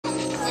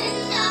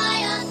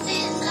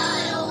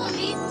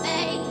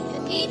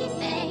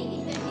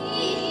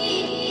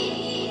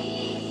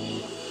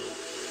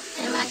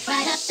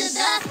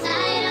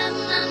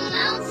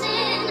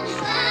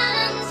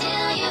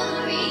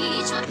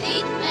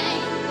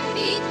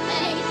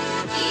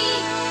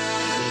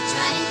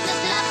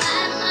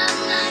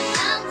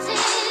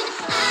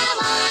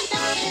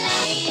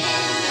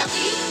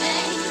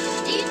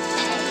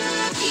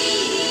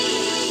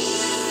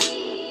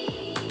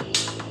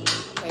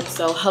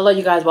So hello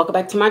you guys, welcome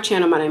back to my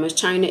channel. My name is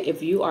China.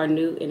 If you are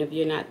new and if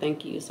you're not,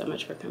 thank you so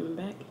much for coming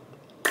back.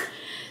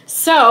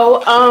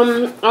 So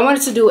I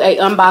wanted to do a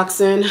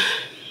unboxing.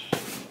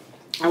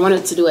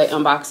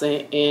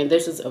 And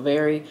this is a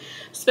very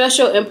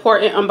special,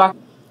 important unboxing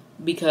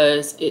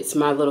because it's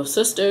my little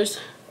sister's.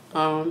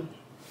 And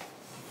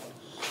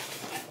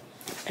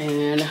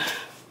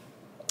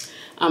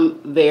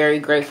I'm very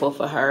grateful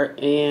for her,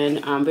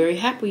 and I'm very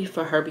happy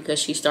for her because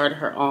she started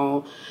her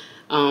own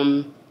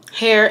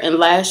hair and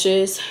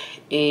lashes,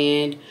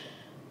 and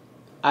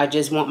I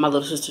just want my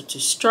little sister to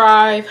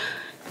strive,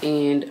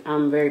 and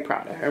I'm very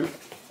proud of her.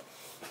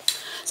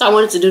 So I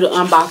wanted to do the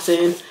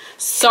unboxing.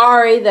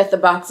 Sorry that the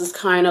box is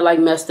kind of like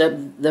messed up.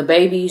 The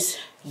baby's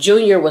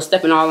Junior was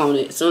stepping all on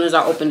it. As soon as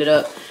I opened it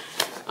up,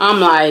 I'm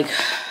like,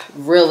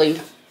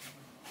 really?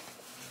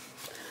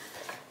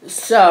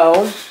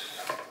 So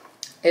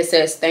it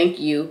says thank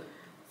you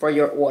for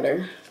your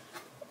order.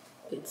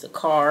 It's a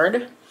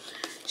card.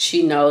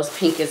 She knows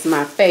pink is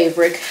my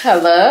favorite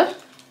color.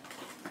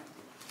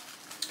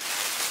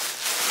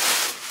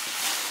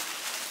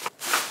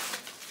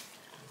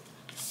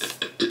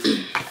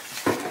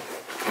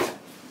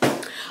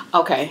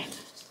 Okay,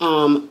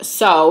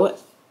 so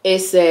it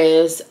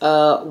says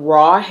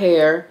raw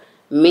hair,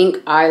 mink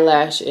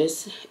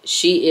eyelashes,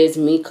 She Is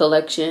Me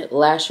collection,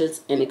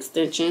 lashes and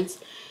extensions.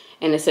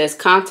 And it says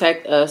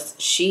contact us,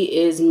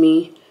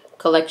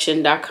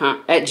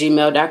 sheismecollection.com at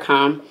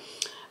gmail.com.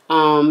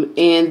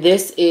 And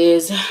this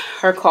is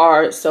her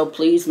card, so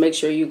please make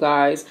sure you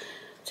guys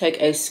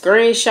take a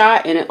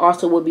screenshot, and it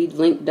also will be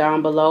linked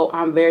down below.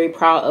 I'm very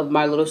proud of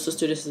my little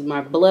sister. This is my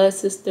blood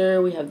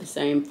sister. We have the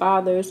same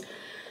fathers,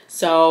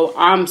 so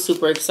I'm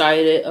super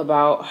excited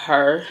about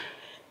her.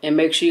 And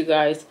make sure you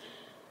guys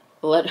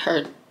let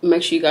her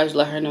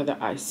know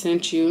that I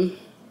sent you.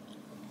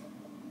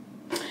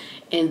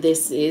 And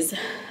this is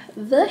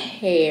the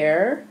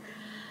hair.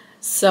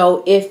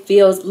 So it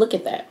feels, look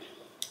at that.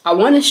 I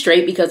want it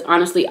straight because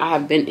honestly I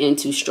have been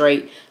into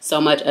straight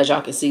so much. As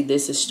y'all can see,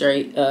 this is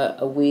straight, a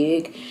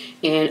wig,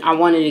 and I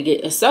wanted to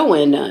get a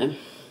sew-in done.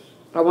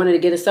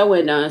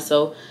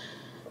 So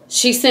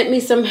she sent me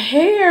some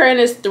hair, and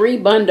it's 3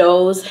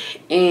 bundles,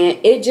 and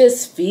it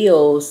just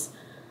feels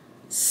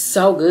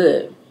so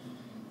good,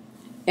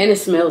 and it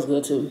smells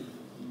good too.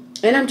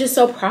 And I'm just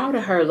so proud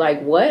of her.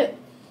 Like, what?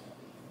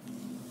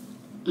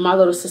 My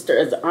little sister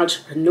is an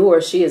entrepreneur.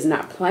 She is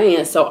not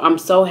playing. So I'm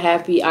so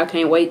happy. I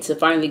can't wait to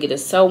finally get a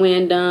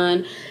sew-in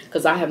done,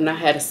 because I have not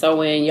had a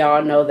sew-in.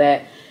 Y'all know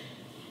that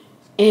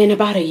in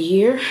about a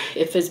year,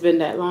 if it's been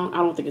that long. I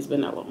don't think it's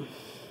been that long.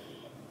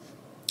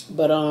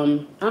 But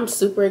I'm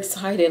super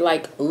excited.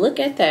 Like, look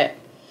at that.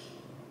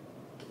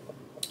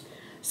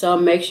 So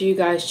make sure you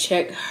guys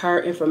check her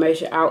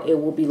information out.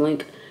 It will be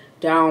linked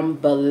down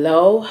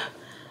below.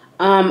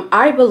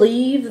 I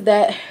believe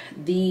that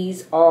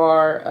these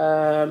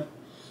are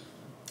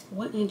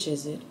what inch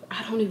is it?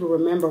 I don't even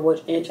remember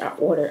what inch I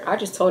ordered. I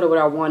just told her what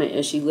I wanted,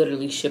 and she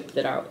literally shipped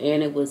it out,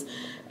 and it was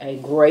a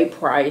great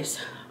price.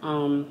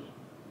 I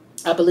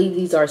believe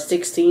these are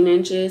 16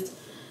 inches,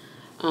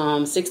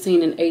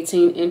 16 and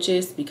 18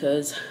 inches,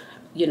 because,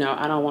 you know,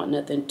 I don't want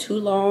nothing too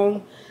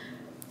long.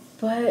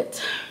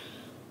 But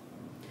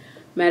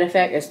matter of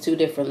fact, it's 2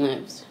 different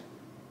lengths.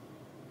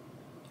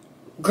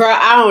 Girl,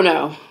 I don't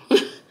know.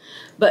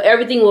 But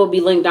everything will be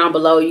linked down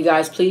below. You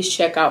guys, please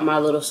check out my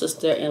little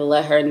sister and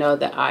let her know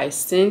that I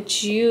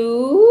sent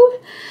you.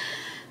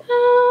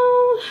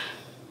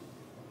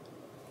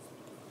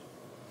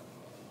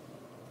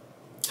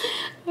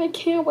 I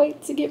can't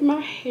wait to get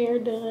my hair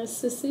done,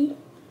 sissy.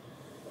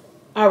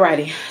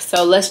 Alrighty,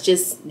 so let's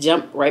just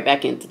jump right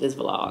back into this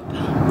vlog.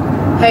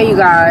 Hey, you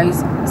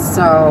guys.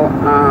 So,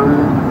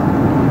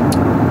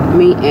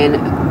 me and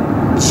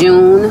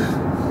June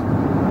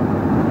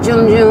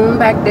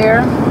back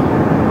there.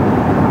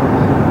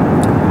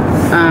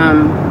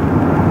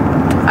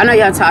 I know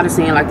y'all tired of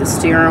seeing like the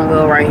steering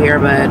wheel right here,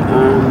 but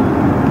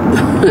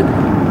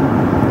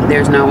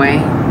there's no way,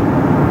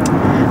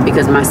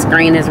 because my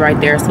screen is right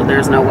there, so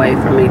there's no way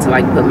for me to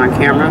like put my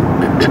camera.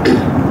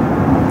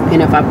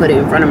 And if I put it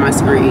in front of my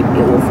screen,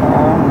 it will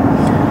fall.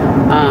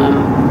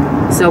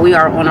 So we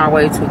are on our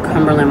way to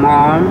Cumberland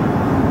Mall.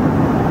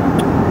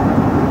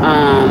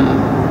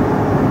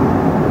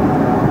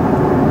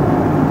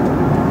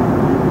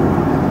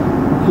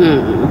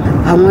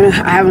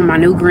 I have on my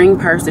new green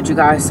purse that you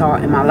guys saw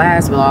in my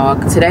last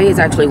vlog. Today is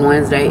actually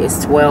Wednesday.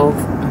 It's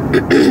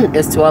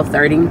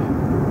 12:30,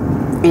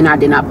 and I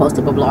did not post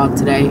up a vlog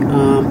today.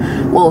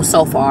 Well,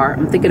 so far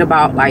I'm thinking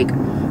about like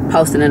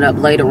posting it up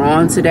later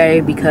on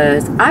today,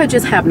 because I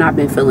just have not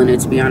been feeling it,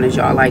 to be honest,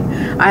 y'all. Like,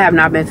 I have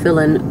not been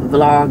feeling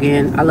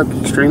vlogging. I look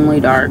extremely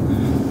dark.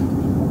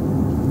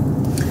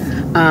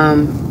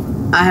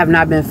 I have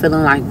not been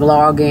feeling like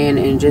vlogging,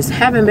 and just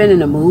haven't been in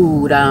the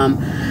mood.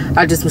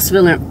 I just was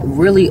feeling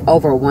really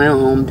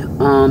overwhelmed.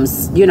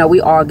 You know,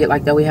 we all get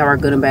like that. We have our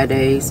good and bad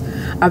days.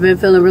 I've been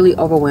feeling really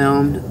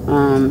overwhelmed.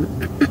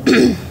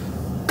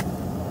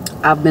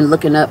 I've been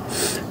looking up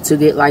to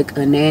get like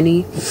a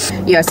nanny.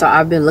 Yeah, so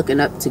I've been looking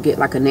up to get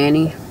like a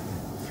nanny.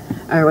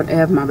 I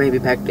have my baby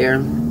back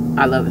there.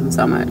 I love him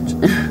so much.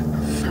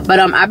 But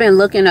I've been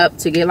looking up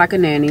to get like a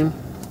nanny,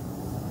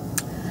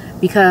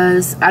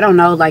 because I don't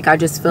know, like I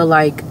just feel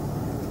like,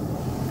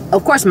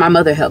 of course my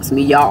mother helps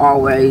me. Y'all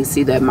always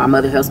see that my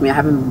mother helps me. I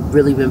haven't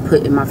really been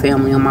putting my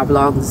family on my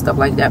vlogs and stuff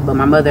like that, but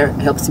my mother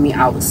helps me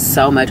out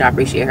so much. I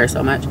appreciate her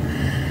so much.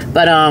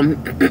 But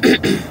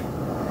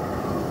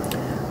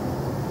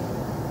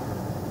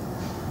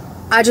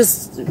I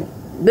just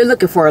been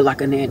looking for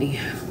like a nanny.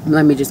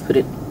 Let me just put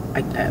it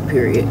like that,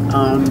 period.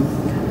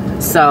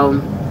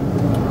 So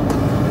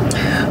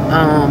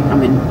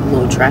I'm in a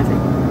little traffic.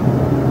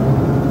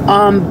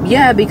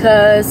 Yeah,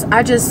 because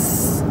I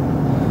just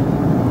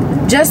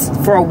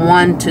for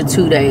 1 to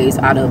 2 days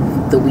out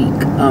of the week,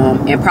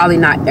 and probably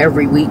not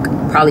every week,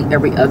 probably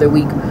every other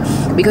week,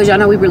 because y'all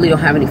know we really don't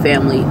have any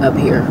family up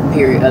here,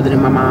 period, other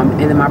than my mom.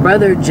 And then my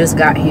brother just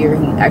got here.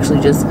 He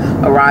actually just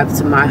arrived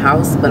to my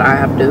house, but I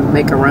have to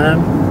make a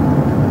run.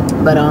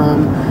 But I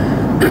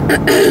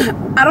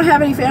don't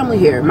have any family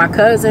here. My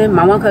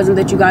one cousin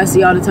that you guys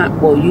see all the time,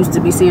 well, used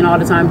to be seeing all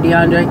the time,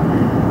 DeAndre,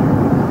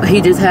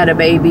 he just had a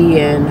baby,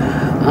 and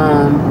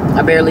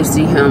I barely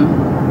see him.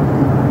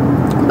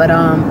 But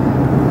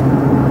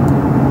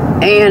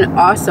and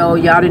also,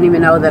 y'all didn't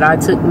even know that I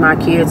took my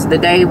kids the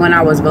day when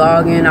I was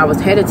vlogging. I was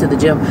headed to the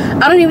gym.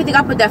 I don't even think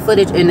I put that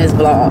footage in this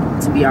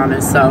vlog, to be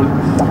honest. So,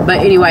 but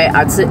anyway,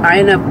 I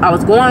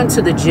was going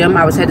to the gym.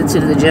 I was headed to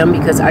the gym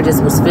because I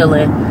just was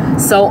feeling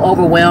so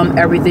overwhelmed.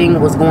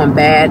 Everything was going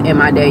bad in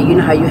my day. You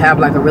know how you have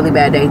like a really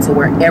bad day to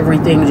where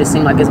everything just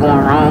seemed like it's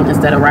going wrong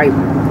instead of right.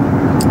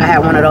 I had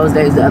one of those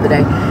days the other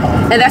day,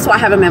 and that's why I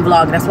haven't been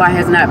vlogging. That's why it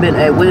has not been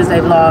a Wednesday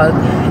vlog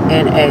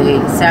and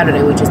a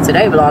Saturday, which is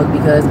today vlog,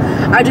 because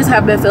I just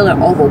have been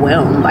feeling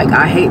overwhelmed. Like,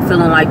 I hate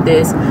feeling like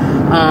this.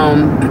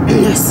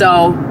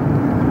 So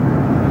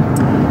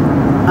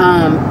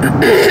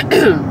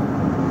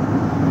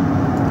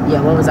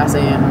yeah, what was I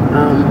saying?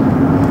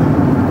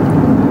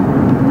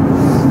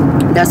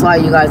 That's why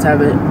you guys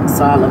haven't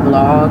saw the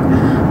vlog.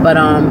 But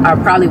I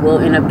probably will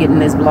end up getting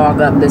this vlog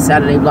up, this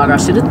Saturday vlog. I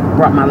should have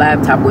brought my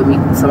laptop with me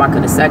so I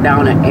could have sat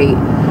down and ate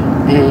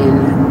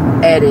and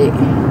edit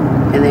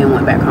and then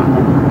went back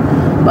home.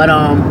 But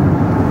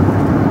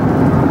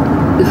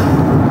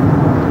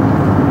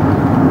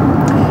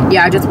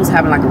yeah, I just was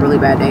having like a really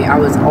bad day. I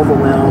was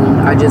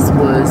overwhelmed. I just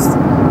was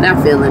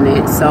not feeling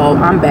it. So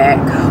I'm back,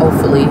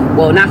 hopefully.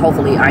 Well, not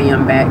hopefully, I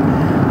am back.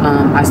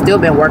 I still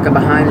been working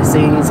behind the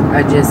scenes.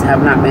 I just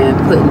have not been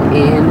putting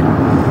in.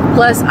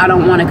 Plus, I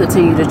don't want to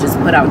continue to just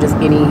put out just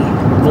any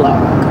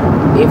vlog,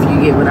 if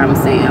you get what I'm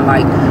saying.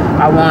 Like,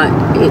 I want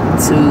it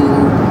to,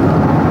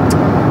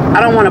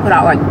 I don't want to put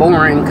out like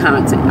boring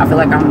content. I feel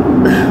like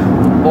I'm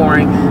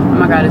boring. Oh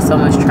my God, there's so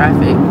much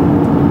traffic.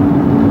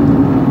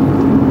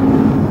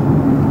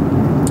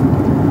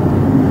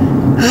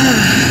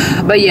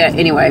 But yeah,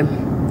 anyway,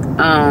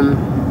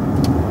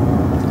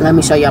 let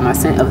me show y'all my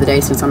scent of the day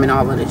since I'm in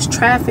all of this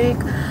traffic.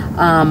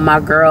 My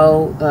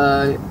girl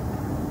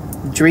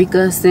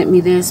Drika sent me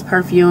this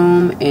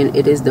perfume, and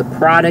it is the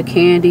Prada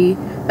Candy.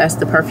 That's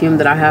the perfume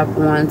that I have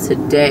on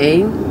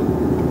today.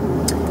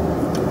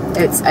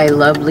 It's a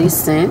lovely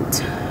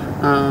scent.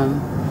 I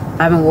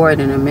haven't worn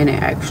it in a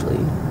minute,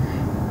 actually.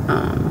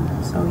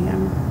 So yeah,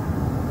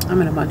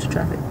 I'm in a bunch of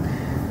traffic.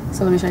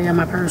 So let me show y'all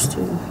my purse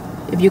too.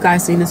 If you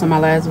guys seen this on my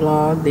last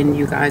vlog, then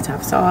you guys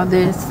have saw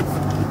this.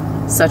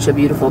 Such a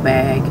beautiful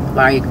bag.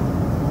 Like,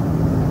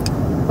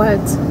 what?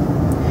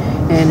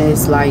 And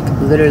it's like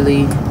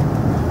literally,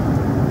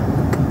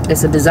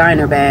 it's a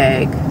designer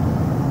bag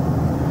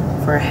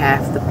for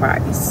half the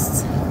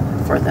price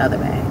for the other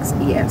bags.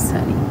 Yes,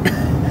 honey.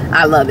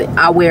 I love it.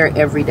 I wear it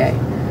every day.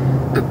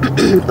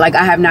 Like,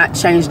 I have not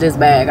changed this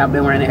bag. I've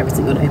been wearing it every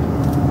single day.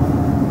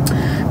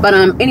 But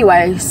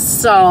anyway,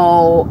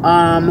 so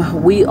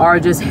we are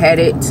just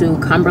headed to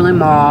Cumberland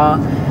Mall,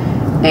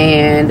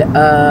 and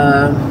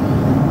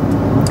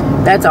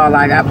that's all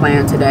I got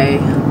planned today.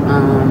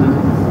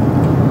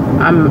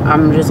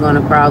 I'm just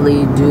gonna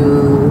probably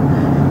do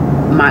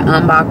my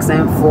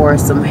unboxing for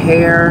some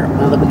hair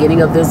on the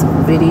beginning of this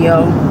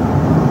video,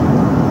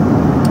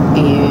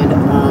 and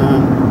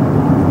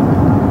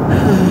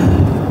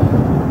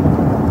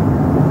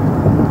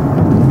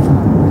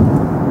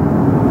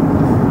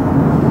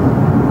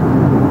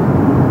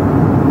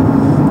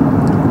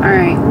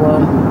alright,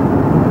 well,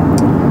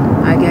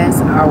 I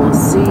guess I will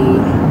see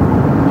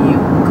you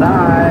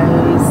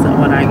guys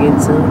when I get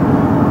to the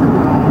mall.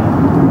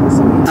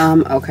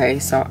 Okay,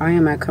 so I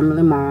am at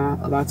Cumberland Mall,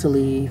 about to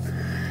leave.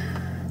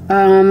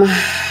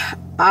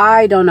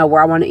 I don't know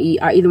where I want to eat.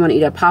 I either want to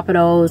eat at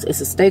Papados.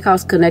 It's a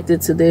steakhouse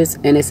connected to this,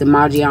 and it's in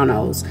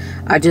Maggiano's.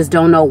 I just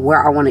don't know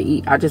where I want to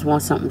eat. I just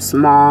want something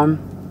small.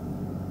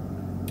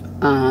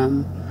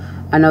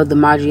 I know the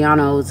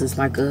Maggiano's is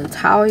like an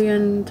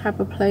Italian type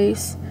of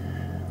place.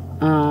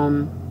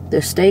 The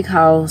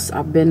steakhouse,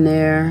 I've been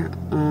there.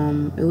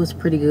 It was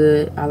pretty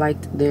good. I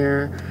liked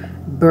their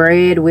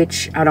bread,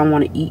 which I don't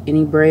want to eat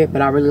any bread,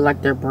 but I really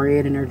like their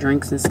bread and their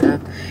drinks and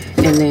stuff.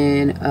 And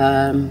then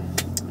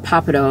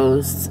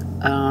Papados,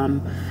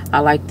 I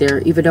like their,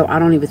 even though I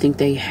don't even think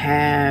they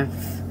have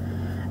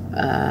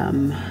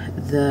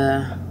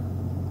the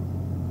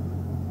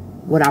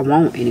what I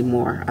want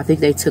anymore. I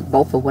think they took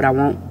both of what I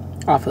want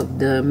off of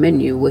the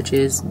menu, which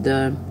is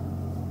the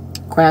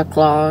crab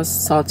claws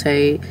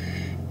sauteed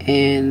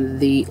and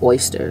the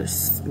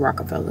oysters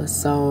Rockefeller.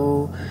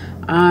 So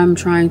I'm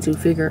trying to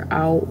figure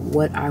out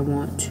what I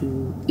want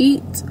to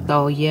eat.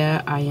 So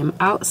yeah, I am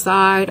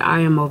outside.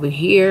 I am over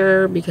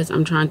here because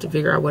I'm trying to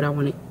figure out what I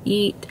want to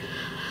eat.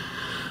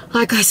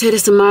 Like I said,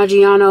 it's a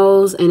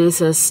Maggiano's and it's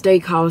a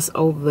steakhouse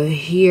over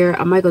here.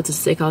 I might go to the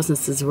steakhouse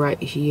since it's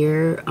right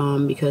here,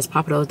 because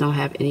Pappadeaux's don't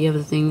have any of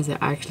the things that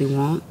I actually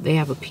want. They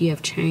have a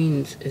PF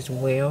Chang's as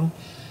well.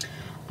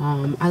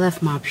 I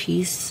left my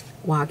piece,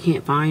 while I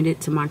can't find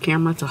it, to my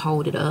camera to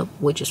hold it up,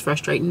 which is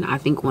frustrating. I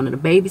think one of the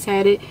babies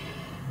had it.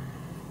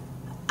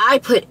 I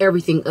put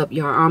everything up,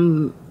 y'all.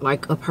 I'm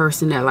like a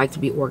person that likes to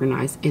be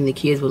organized, and the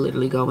kids will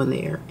literally go in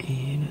there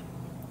and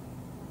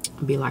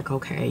be like,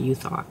 okay, you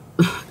thought.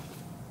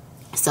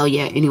 So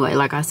yeah, anyway,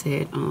 like I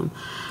said,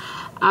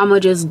 I'ma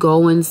just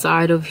go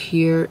inside of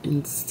here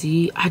and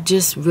see. I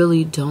just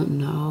really don't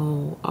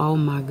know. Oh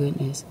my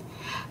goodness,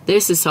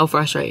 this is so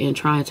frustrating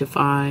trying to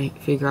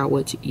figure out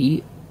what to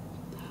eat.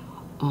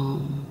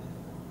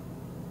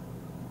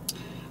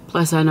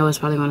 Plus I know it's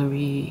probably gonna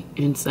be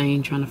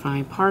insane trying to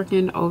find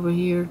parking over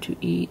here to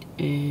eat.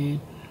 And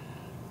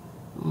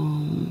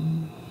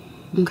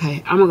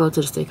okay, I'm gonna go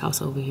to the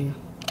steakhouse over here.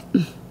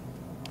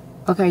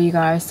 Okay, you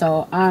guys,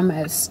 so I'm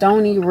at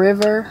Stony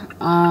River.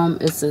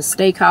 It's a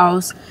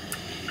steakhouse,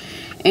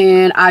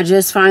 and I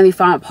just finally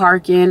found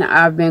parking.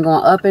 I've been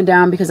going up and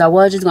down because I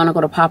was just gonna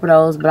go to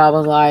Pappadeaux's, but I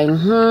was like,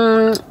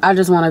 I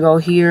just want to go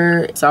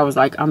here. So I was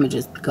like, I'm gonna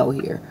just go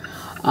here.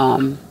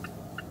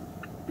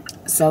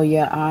 So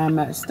yeah, I'm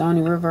at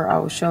Stony River. I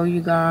will show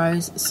you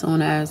guys as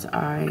soon as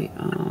I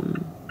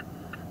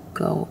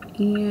go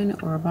in,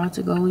 or about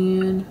to go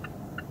in.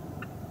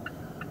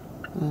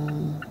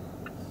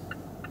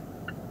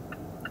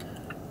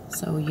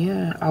 So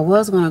yeah, I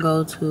was gonna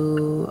go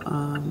to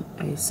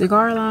a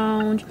cigar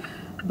lounge,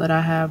 but I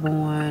have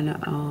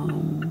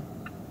on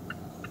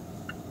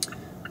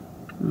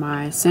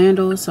my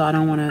sandals, so I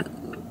don't want to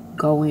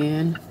go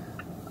in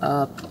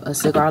a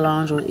cigar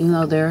lounge. You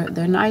know, they're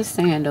nice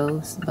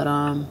sandals, but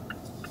I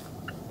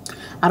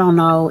don't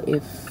know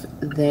if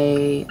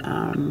they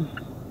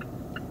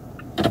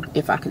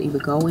if I could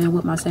even go in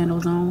with my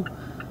sandals on.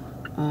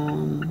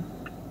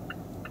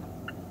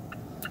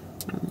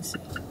 Let me see.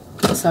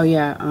 So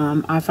yeah,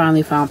 I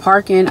finally found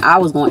parking. I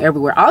was going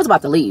everywhere. I was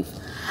about to leave.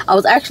 I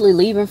was actually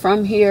leaving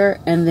from here,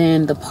 and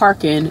then the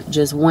parking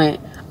just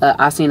went.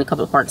 I seen a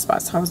couple of parking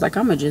spots, so I was like,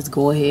 I'm gonna just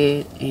go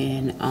ahead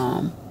and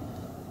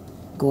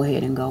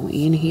go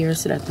in here,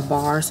 sit at the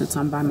bar since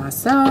I'm by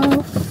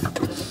myself.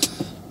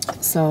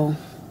 So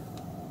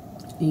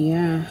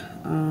yeah,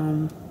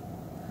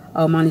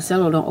 oh,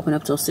 Monticello don't open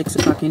up till 6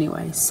 o'clock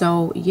anyway.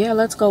 So yeah,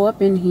 let's go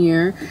up in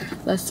here.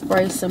 Let's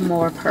spray some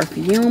more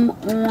perfume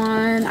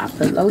on. I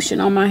put lotion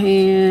on my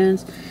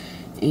hands,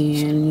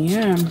 and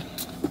yeah,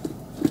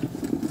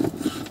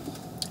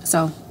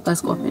 so let's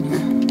go up in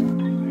here.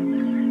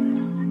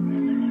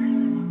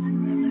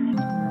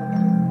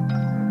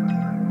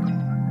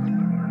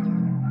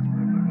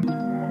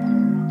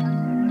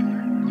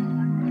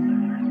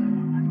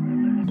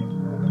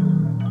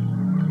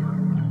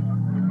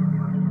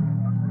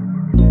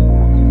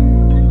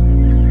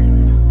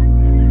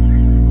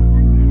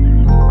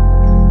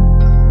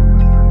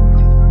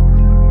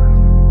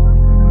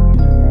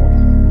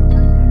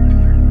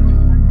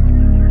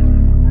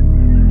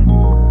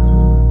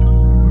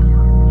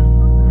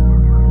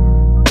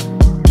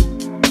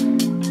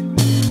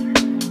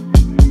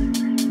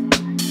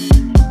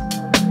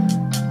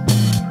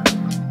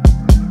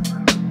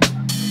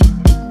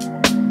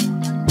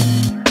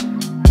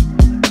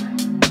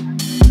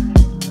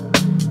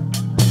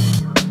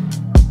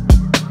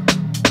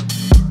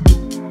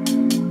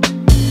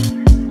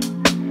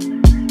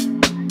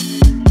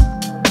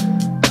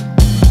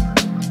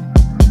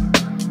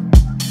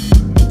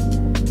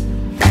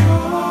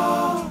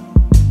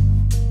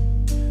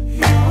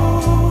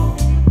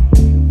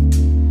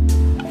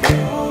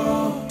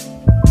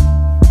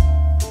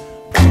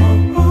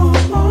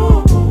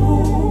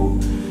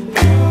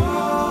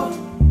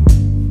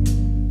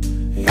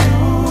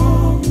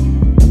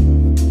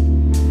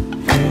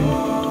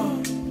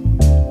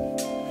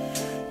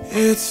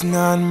 It's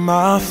not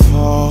my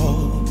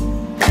fault.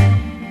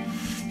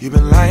 You've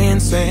been lying,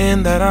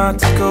 saying that I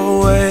took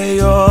away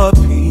your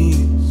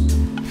peace.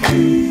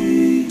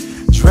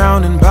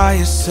 Drowning by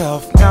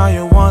yourself, now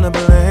you wanna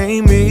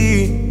blame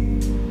me.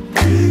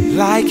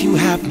 Like you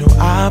have no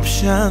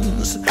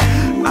options.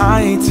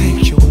 I ain't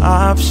take your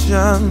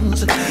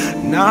options.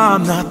 Nah,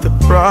 I'm not the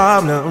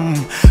problem.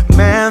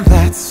 Man,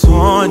 that's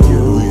on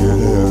you,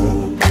 yeah.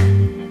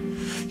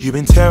 You've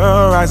been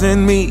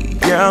terrorizing me,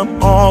 yeah,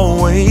 I'm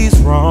always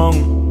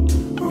wrong.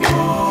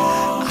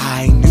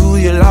 I knew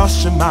you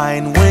lost your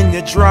mind when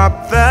you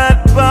dropped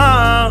that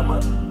bomb.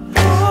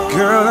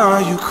 Girl,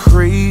 are you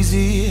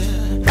crazy?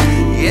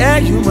 Yeah,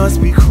 you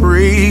must be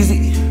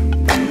crazy.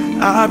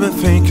 I've been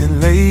thinking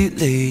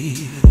lately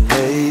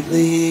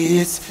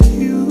it's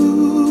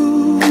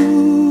you.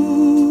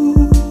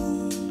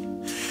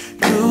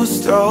 You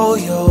stole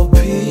your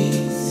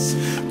peace,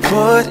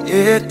 put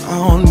it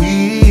on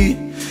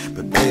me,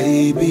 but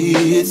baby,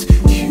 it's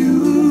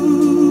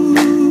you.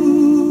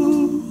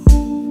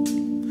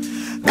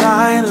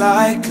 Lying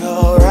like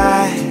a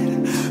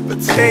ride,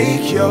 but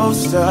take your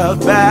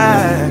stuff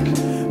back,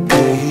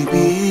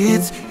 baby,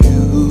 it's you.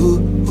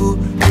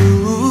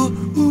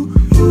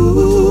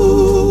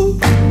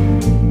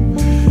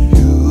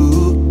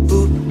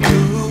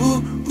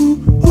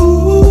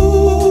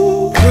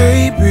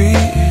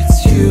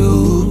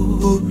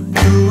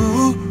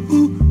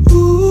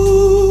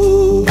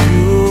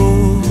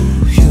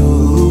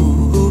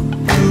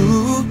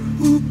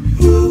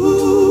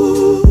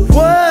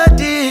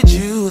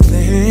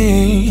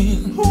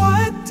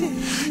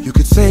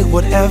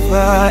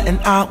 And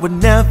I would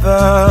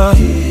never.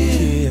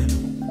 Yeah.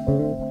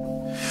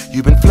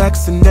 You've been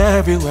flexing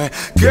everywhere.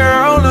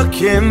 Girl,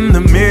 look in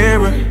the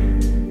mirror.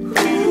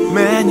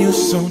 Man, you're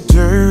so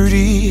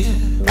dirty.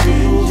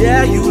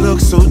 Yeah, you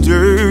look so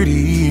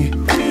dirty.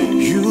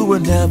 You were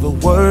never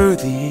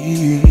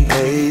worthy.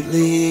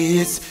 Lately,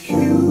 it's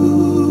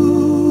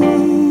you.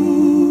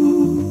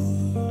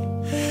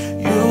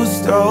 You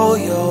stole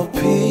your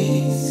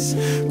peace,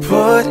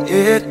 put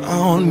it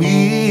on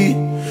me,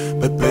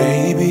 but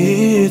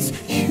baby, it's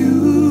you.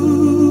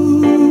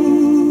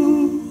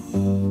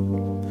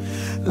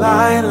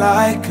 Lying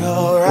like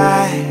a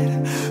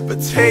ride,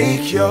 but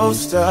take your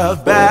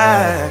stuff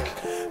back,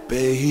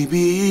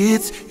 baby,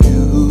 it's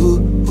you.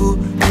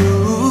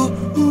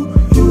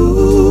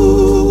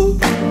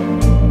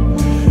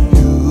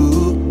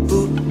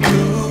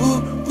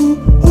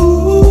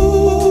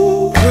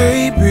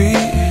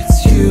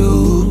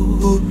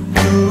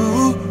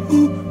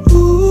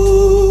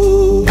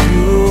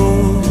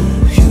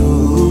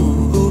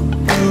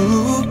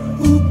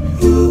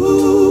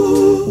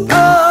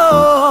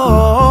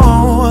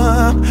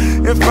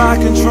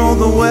 Control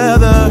the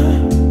weather,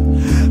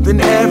 then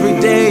every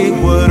day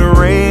would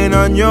rain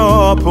on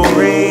your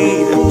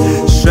parade.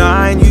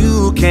 Shine,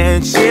 you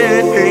can't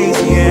change,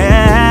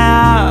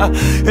 yeah.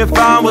 If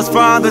I was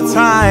Father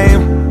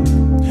Time,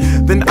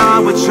 then I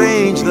would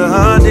change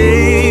the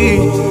day,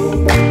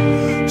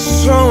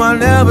 so I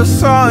never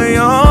saw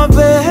your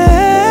face.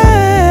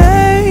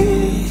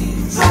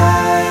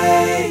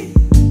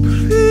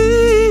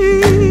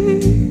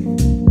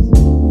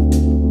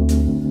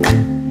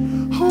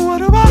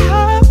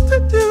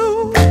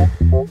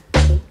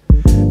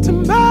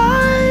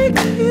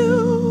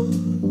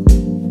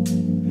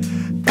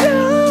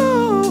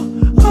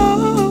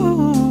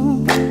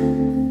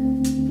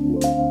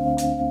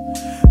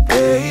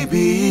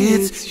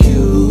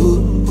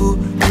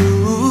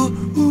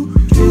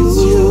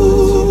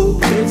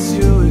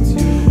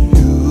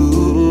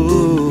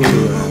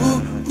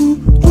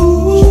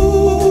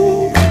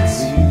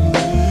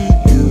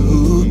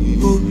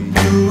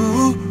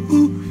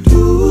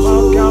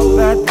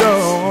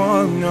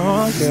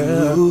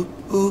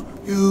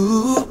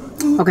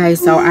 Okay,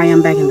 so I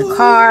am back in the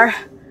car.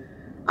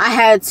 I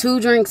had 2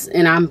 drinks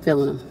and I'm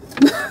feeling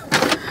them.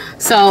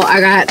 So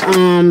I got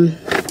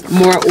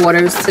more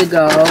orders to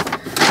go.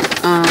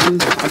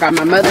 I got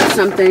my mother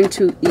something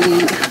to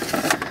eat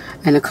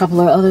and a couple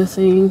of other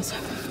things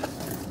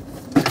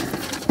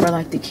for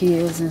like the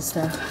kids and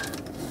stuff.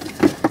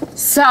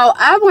 So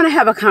I want to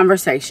have a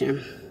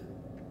conversation.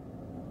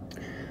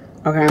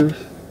 Okay,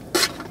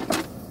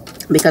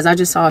 because I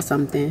just saw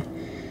something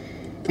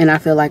and I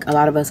feel like a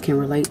lot of us can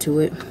relate to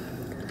it.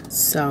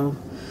 So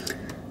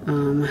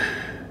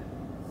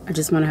I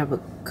just want to have a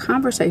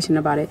conversation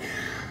about it.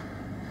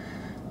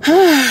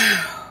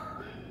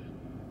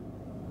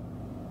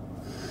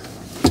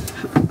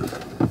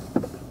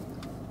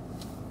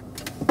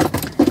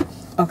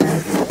 Okay,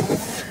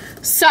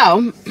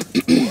 so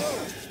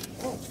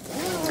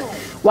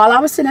while I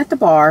was sitting at the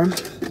bar,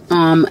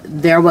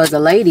 there was a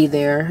lady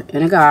there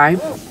and a guy,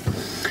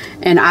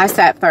 and I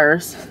sat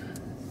first.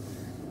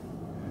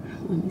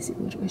 Let me see,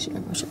 which way should I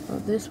go? Should I go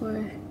this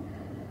way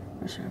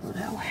or should I go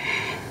that way?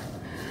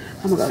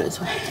 I'm gonna go this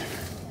way.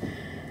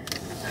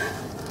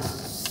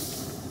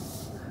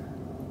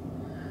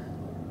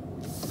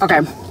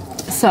 Okay,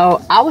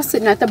 so I was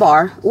sitting at the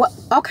bar. What?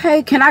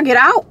 Okay, can I get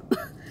out?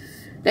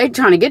 They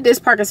trying to get this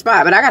parking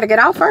spot, but I gotta get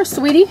out first,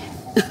 sweetie.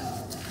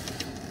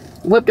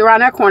 Whipped around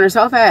that corner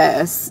so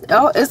fast.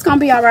 Oh, it's gonna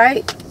be all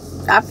right.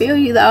 I feel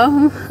you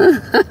though.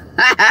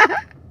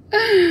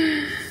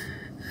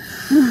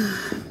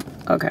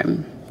 Okay.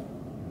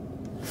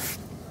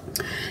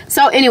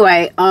 So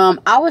anyway,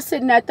 I was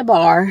sitting at the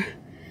bar,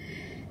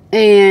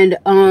 and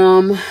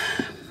I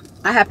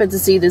happened to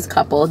see this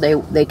couple.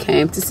 They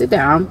came to sit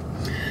down.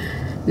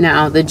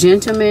 Now the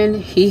gentleman,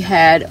 he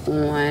had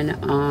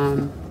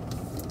on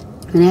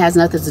and it has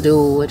nothing to do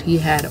with what he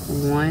had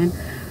on,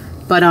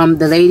 but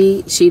the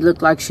lady, she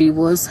looked like she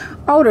was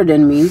older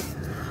than me,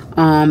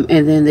 and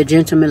then the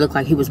gentleman looked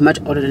like he was much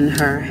older than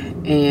her.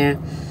 And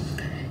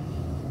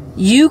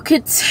You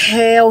could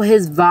tell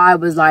his vibe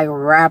was like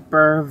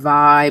rapper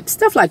vibe,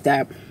 stuff like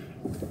that.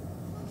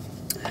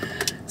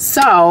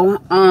 So,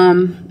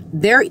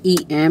 they're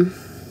eating.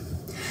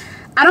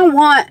 I don't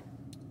want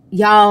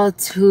y'all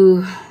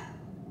to...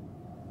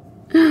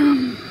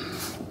 I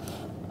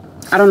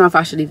don't know if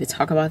I should even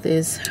talk about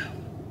this,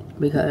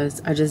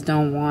 because I just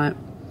don't want...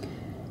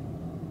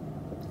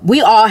 We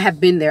all have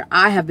been there.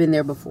 I have been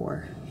there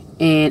before.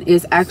 And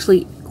it's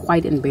actually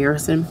quite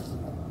embarrassing.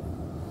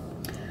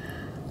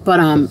 But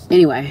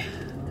anyway,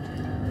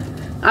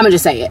 I'm gonna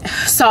just say it.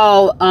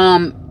 So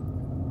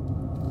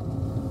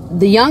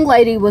the young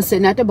lady was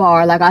sitting at the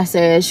bar. Like I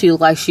said, she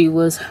looked like she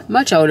was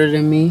much older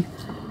than me.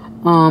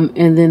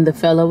 And then the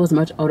fella was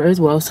much older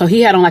as well. So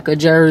he had on like a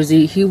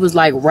jersey. He was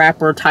like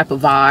rapper type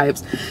of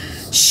vibes.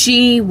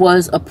 She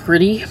was a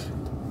pretty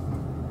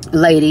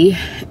lady,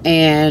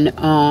 and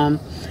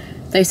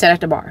they sat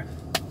at the bar.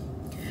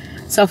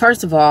 So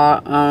first of all,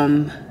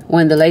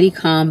 when the lady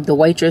come, the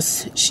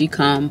waitress, she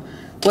come.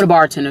 Or the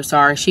bartender,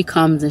 sorry, she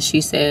comes and she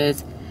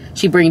says,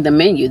 she brings the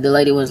menu. The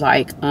lady was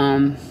like,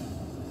 I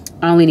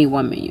only need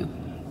one menu.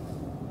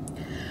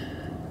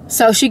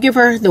 So she give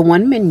her the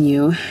one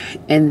menu,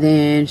 and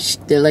then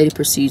the lady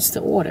proceeds to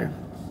order.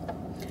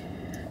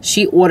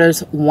 She orders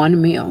one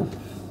meal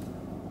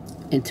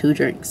and 2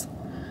 drinks.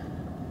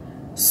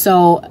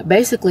 So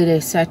basically they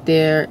sat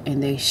there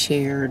and they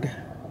shared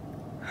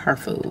her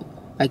food.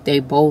 Like they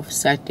both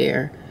sat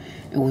there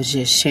and was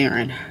just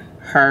sharing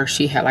her.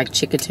 She had like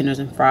chicken tenders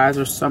and fries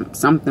or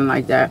something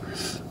like that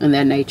in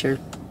that nature.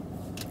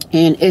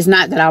 And it's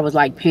not that I was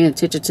like paying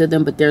attention to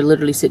them, but they're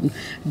literally sitting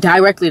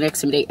directly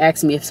next to me. They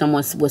asked me if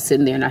someone was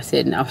sitting there, and I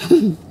said no.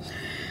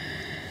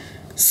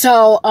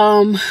 So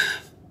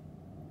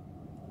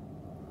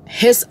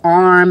his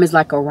arm is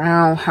like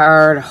around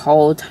her the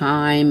whole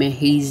time, and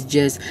he's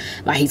just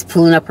like, he's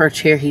pulling up her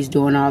chair, he's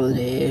doing all of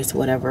this,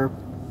 whatever.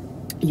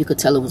 You could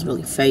tell it was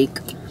really fake.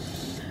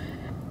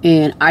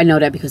 And I know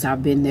that because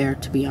I've been there,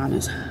 to be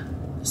honest.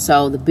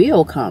 So the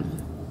bill comes.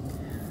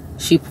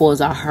 She pulls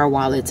out her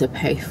wallet to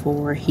pay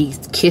for it.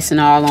 He's kissing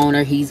all on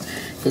her.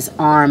 His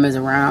arm is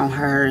around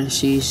her, and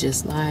she's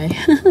just like...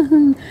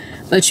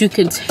 But you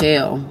can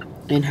tell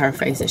in her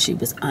face that she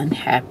was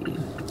unhappy.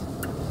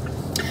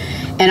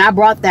 And I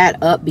brought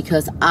that up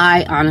because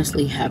I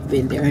honestly have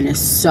been there, and it's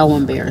so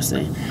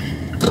embarrassing.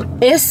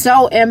 It's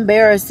so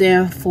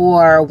embarrassing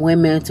for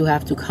women to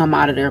have to come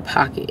out of their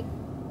pocket.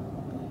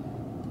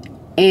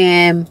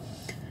 And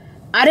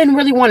I didn't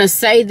really want to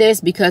say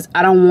this because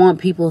I don't want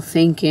people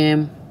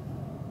thinking,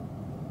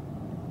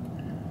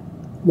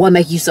 what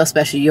makes you so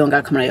special? You don't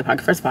got to come out of your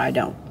pocket. First of all, I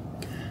don't.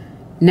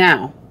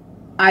 Now,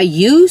 I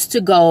used to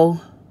go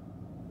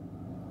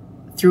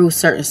through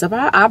certain stuff.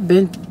 I've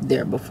been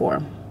there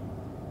before.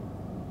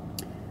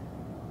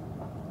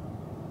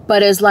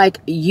 But it's like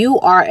you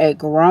are a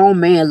grown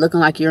man looking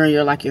like you're in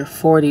your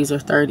 40s or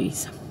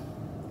 30s.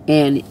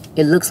 And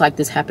it looks like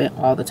this happened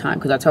all the time.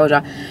 Because I told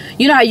y'all,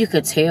 you know how you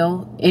could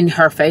tell in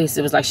her face,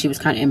 it was like she was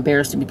kind of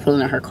embarrassed to be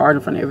pulling out her card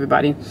in front of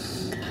everybody.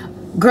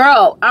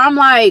 Girl, I'm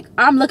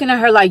looking at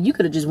her like you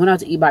could have just went out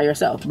to eat by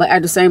yourself. But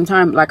at the same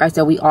time, like I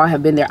said, we all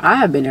have been there. I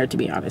have been there, to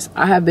be honest.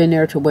 I have been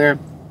there to where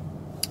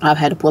I've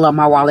had to pull out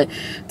my wallet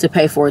to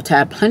pay for a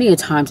tab plenty of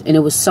times, and it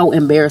was so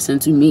embarrassing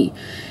to me.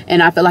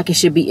 And I feel like it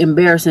should be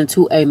embarrassing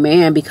to a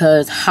man,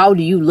 because how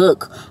do you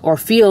look or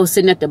feel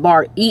sitting at the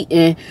bar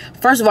eating?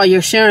 First of all,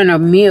 you're sharing a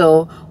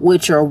meal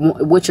with your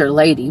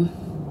lady,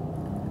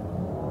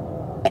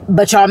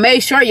 but y'all made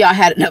sure y'all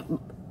had enough.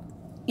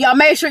 Y'all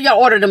made sure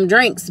y'all ordered them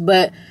drinks,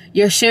 but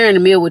you're sharing a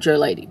meal with your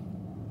lady.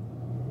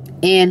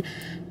 And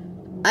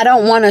I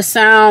don't want to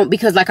sound,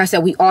 because like I said,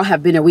 we all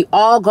have been there. We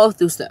all go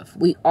through stuff.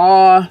 We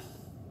all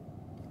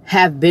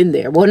have been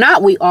there. Well,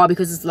 not we all,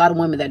 because there's a lot of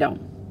women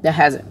that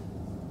hasn't.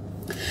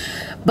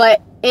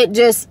 But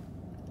it's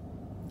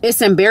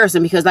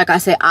embarrassing because, like I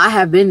said, I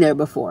have been there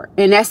before.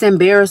 And that's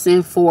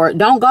embarrassing for,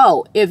 don't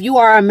go. If you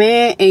are a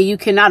man and you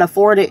cannot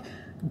afford it,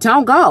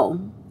 don't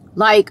go.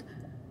 Like,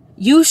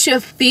 you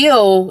should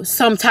feel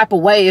some type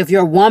of way if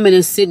your woman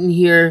is sitting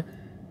here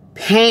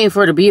paying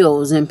for the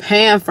bills and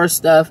paying for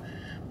stuff,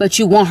 but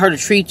you want her to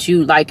treat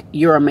you like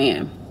you're a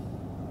man.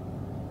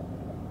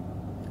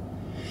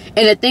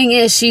 And the thing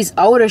is, she's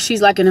older.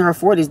 She's like in her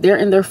 40s. They're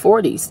in their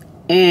 40s.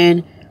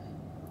 And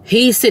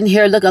he's sitting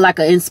here looking like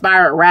an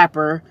inspired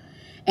rapper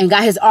and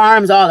got his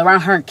arms all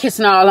around her and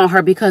kissing all on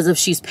her because of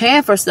she's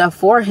paying for stuff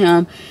for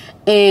him.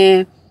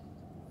 And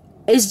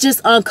it's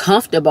just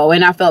uncomfortable.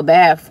 And I felt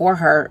bad for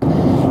her.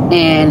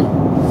 And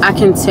I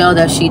can tell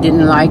that she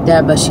didn't like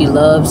that, but she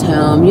loves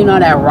him. You know,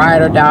 that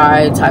ride or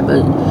die type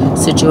of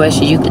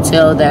situation. You could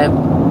tell that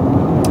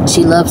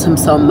she loves him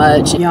so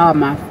much. Y'all,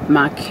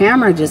 my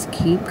camera just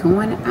keep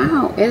going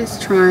out. It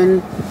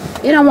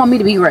don't want me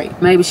to be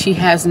great. Maybe she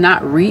has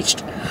not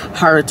reached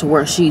her to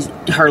where she's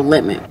her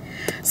limit.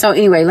 So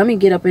anyway, let me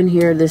get up in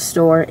here, this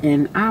store,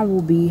 and I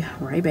will be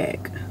right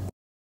back.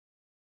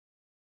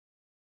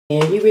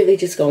 And you really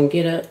just gonna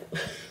get up?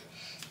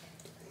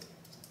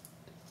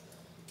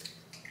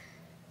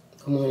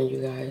 Good morning,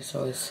 you guys.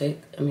 So it's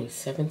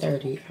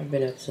 7:30. I've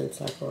been up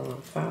since like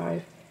around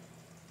 5.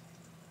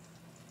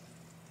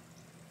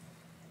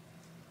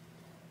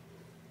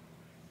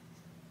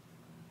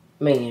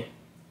 Man,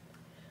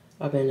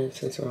 I've been up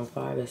since around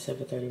 5. It's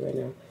 7:30 right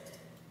now.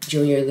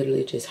 Junior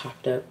literally just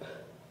hopped up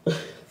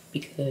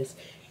because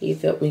he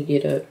felt me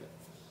get up,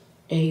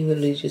 and he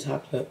literally just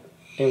hopped up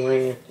and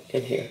ran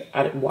in here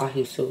while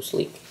he's still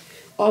asleep.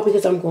 All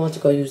because I'm going to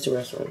go use the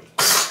restroom.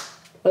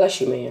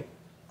 Bless you, man.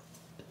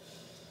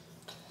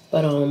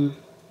 But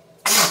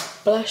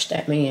bless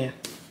that man.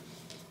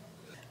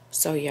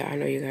 So yeah, I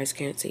know you guys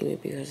can't see me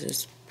because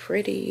it's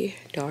pretty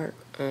dark.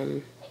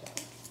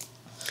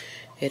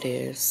 It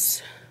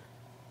is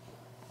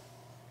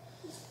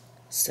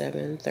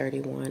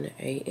 7:31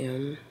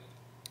 a.m.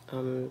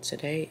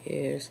 Today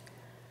is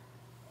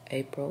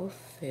April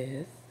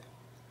 5th.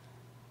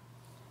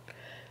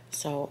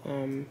 So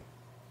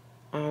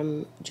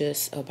I'm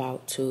just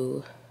about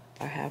to,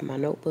 I have my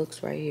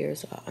notebooks right here,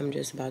 so I'm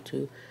just about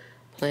to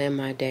plan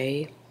my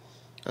day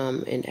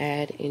and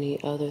add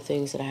any other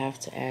things that I have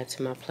to add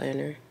to my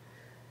planner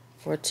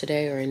for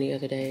today or any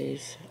other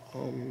days.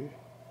 And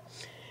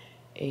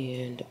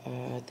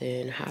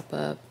then hop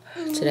up.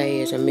 Today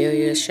is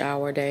Amelia's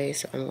shower day,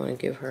 so I'm going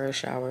to give her a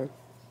shower.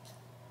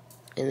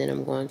 And then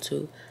I'm going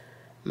to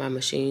my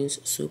machines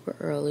super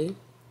early.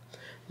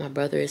 My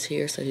brother is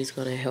here, so he's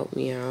going to help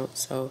me out.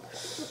 So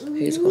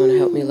he's going to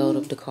help me load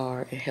up the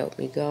car and help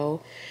me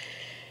go.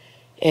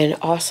 And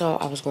also,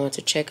 I was going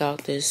to check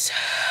out this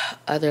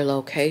other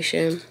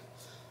location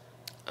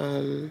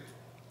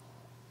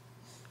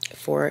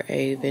for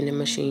a vending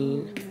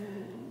machine.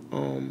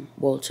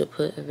 Well, to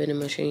put a vending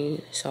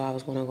machine. So I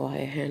was going to go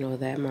ahead and handle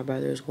that. My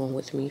brother is going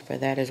with me for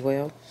that as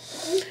well.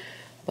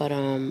 But,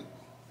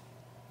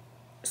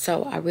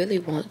 so I really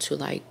want to,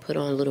 like, put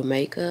on a little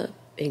makeup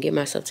and get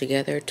myself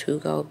together to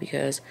go,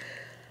 because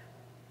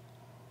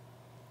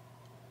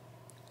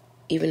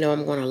even though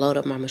I'm going to load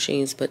up my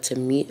machines, but to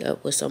meet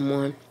up with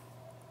someone,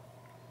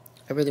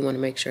 I really want to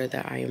make sure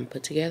that I am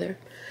put together.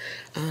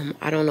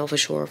 I don't know for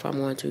sure if I'm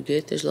going to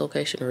get this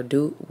location or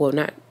well,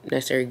 not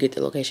necessarily get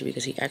the location,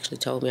 because he actually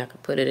told me I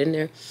could put it in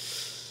there.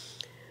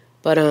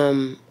 But I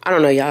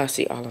don't know, y'all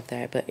see all of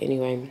that. But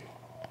anyway,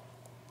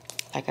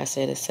 like I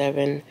said, it's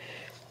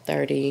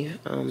 7:30.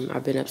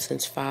 I've been up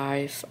since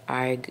 5.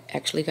 I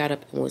actually got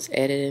up and was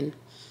editing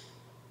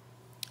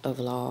a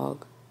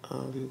vlog.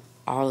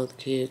 All of the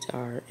kids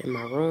are in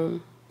my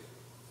room.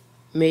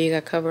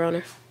 Amelia got cover on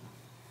her.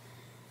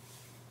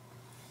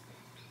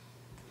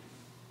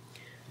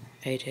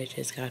 AJ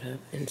just got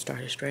up and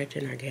started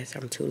stretching. I guess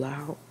I'm too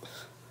loud.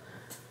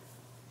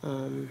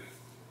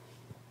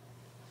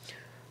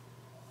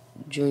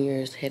 Junior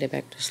is headed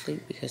back to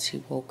sleep because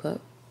he woke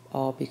up.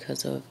 All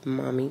because of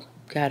mommy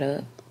got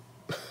up.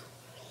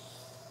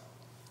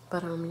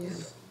 But yeah.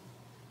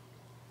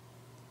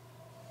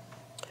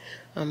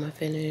 I'm gonna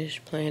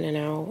finish planning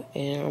out,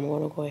 and I'm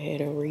gonna go ahead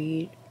and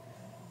read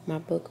my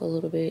book a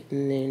little bit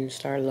and then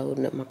start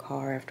loading up my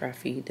car after I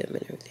feed them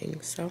and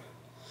everything. So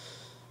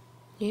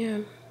yeah.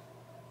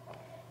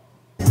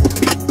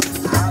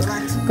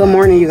 Good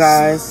morning, you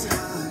guys.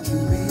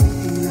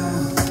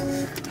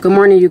 Good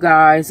morning, you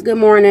guys. Good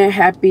morning.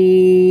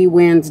 Happy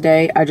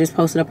Wednesday. I just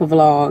posted up a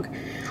vlog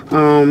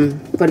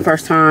for the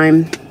first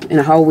time in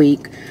a whole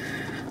week.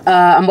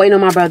 I'm waiting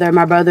on my brother.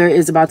 My brother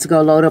is about to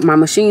go load up my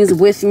machines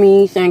with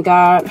me, thank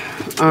God.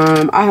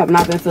 I have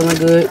not been feeling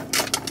good.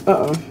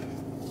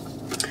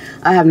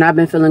 I have not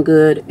been feeling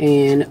good,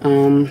 and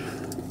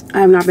I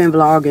have not been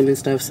vlogging and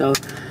stuff, so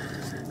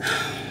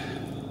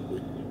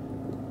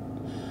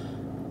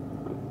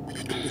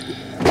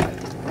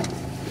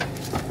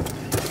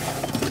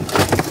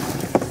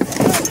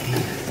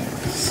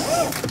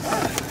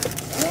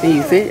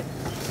you fit?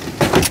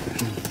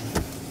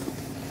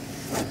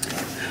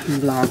 I'm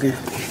vlogging.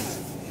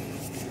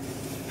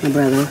 My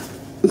brother.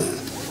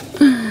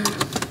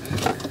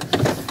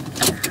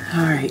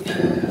 Alright.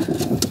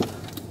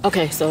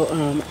 Okay, so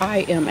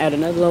I am at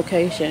another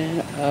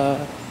location.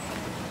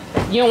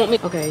 You don't want me?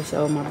 Okay,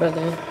 so my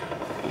brother,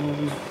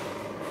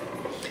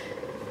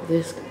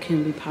 this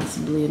can be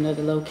possibly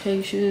another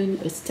location.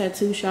 It's a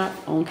tattoo shop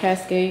on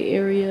Cascade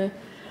area.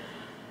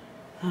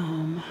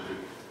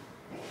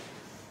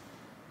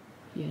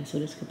 Yeah, so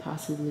this could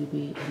possibly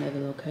be another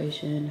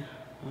location.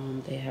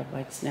 They have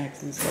like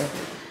snacks and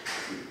stuff.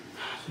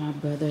 My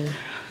brother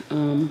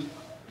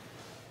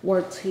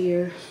works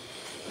here.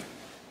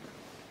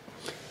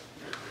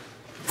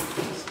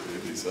 They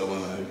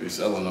be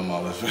selling them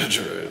on the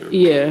refrigerator.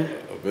 Yeah.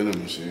 A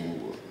vending machine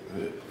will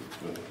hit.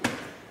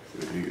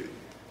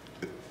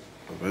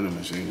 A vending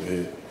will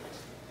hit.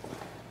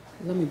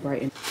 Let me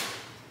brighten.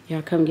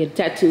 Y'all come get a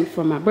tattoo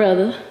from my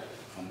brother.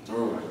 I'm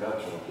through, I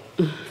got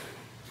you.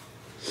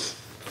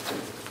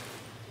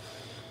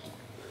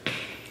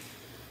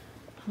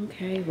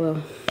 Okay,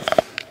 well,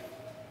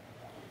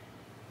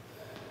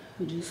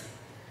 you just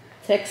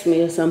text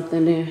me or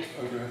something then.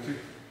 I got you.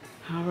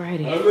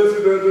 Alrighty. I'll let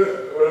you know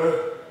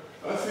that.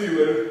 I'll see you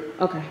later.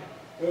 Okay.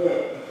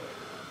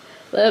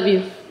 Love you.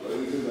 Love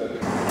you too,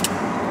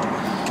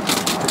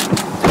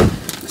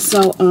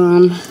 So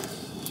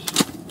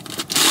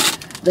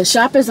the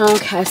shop is on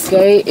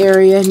Cascade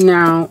area.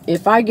 Now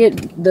if I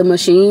get the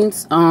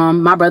machines,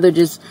 my brother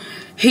just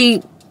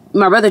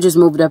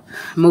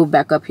moved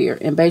back up here,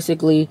 and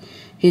basically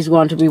he's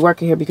going to be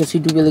working here because he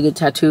do really good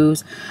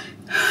tattoos.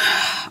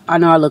 I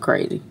know I look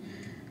crazy,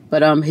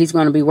 but he's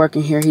going to be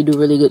working here. He do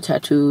really good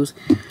tattoos.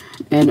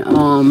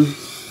 And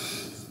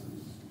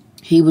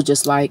he was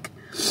just like,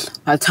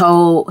 I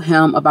told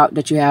him about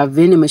that you have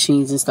vending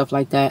machines and stuff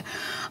like that,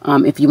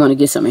 if you want to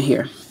get some in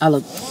here. I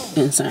look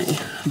insane,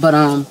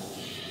 but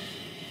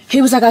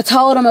he was like, I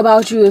told him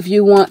about you if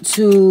you want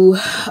to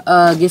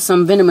get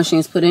some vending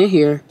machines put in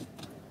here,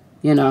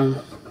 you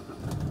know,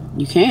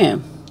 you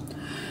can.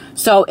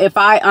 So if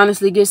I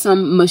honestly get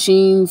some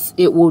machines,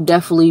 it will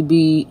definitely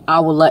be,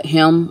 I will let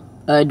him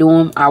do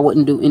them. I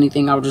wouldn't do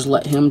anything. I would just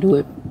let him do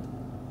it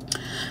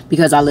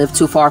because I live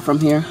too far from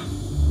here.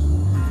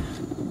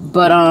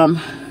 But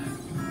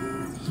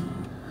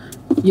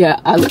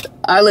yeah,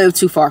 I live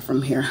too far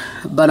from here.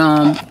 But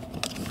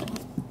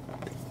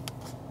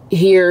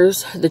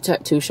here's the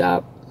tattoo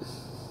shop.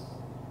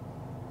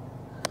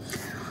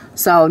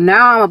 So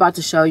now I'm about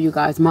to show you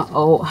guys my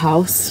old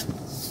house,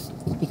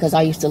 because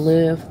I used to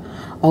live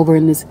over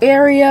in this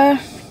area.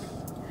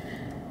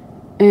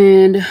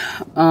 And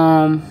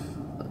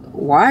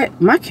why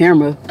my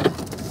camera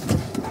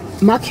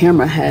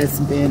has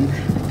been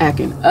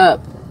acting up.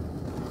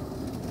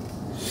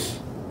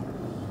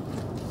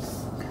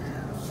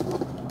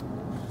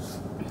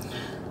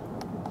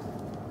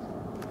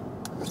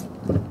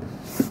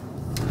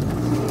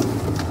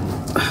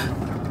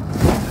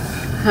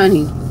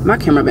 Honey, my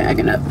camera been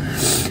acting up.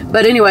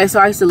 But anyway, so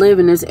I used to live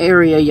in this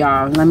area,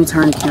 y'all. Let me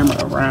turn the camera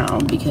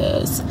around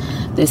because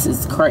this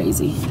is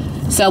crazy.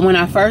 So when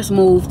I first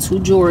moved to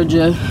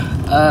Georgia,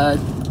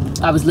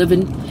 I was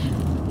living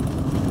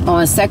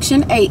on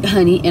Section 8,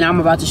 honey, and I'm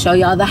about to show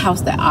y'all the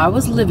house that I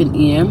was living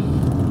in.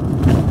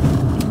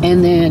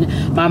 And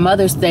then my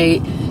mother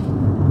stayed.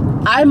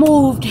 I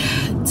moved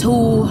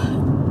to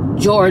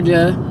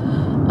Georgia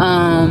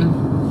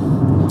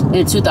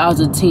in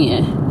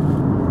 2010.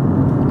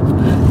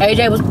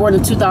 AJ was born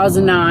in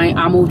 2009.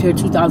 I moved here in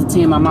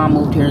 2010. My mom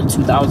moved here in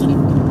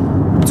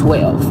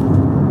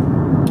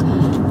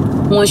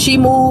 2012. When she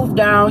moved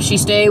down, she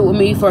stayed with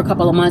me for a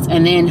couple of months.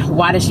 And then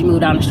why did she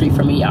move down the street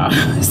from me, y'all?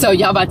 So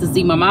y'all about to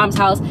see my mom's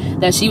house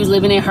that she was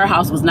living in. Her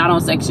house was not on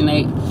Section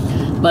 8.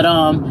 But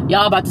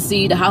y'all about to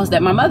see the house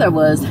that my mother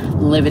was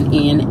living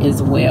in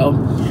as well.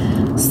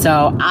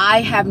 So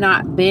I have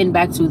not been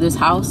back to this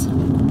house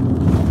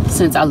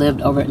since I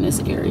lived over in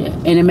this area.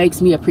 And it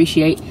makes me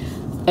appreciate.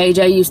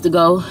 AJ used to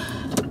go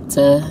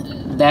to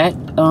that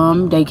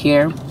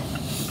daycare.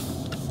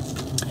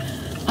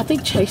 I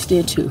think Chase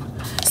did too.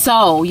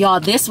 So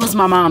y'all, this was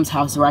my mom's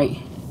house right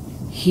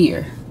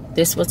here.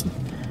 This was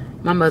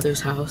my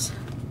mother's house.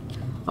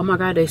 Oh my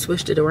God, they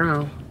switched it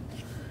around.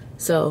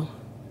 So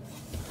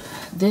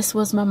this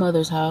was my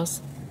mother's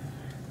house.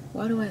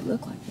 Why do I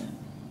look like that?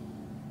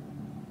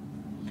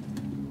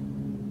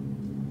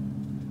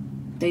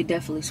 They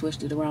definitely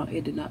switched it around.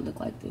 It did not look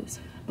like this.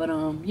 But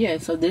yeah,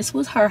 so this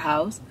was her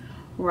house,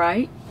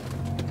 right?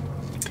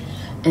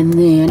 And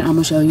then I'm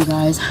gonna show you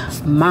guys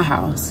my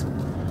house.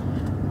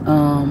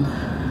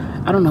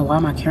 I don't know why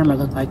my camera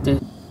looked like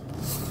this.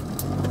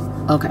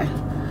 Okay.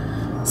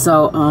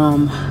 So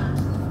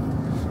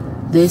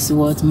this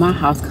was my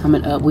house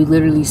coming up. We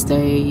literally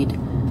stayed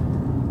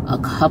a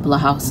couple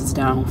of houses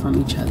down from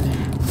each other.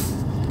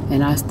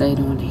 And I stayed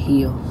on the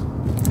hill.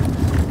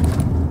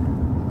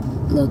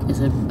 Look, it's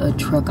a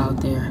truck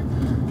out there.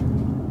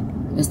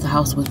 It's the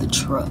house with the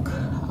truck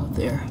out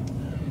there.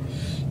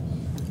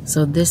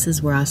 So this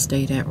is where I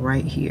stayed at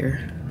right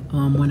here.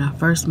 When I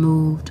first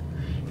moved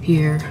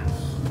here,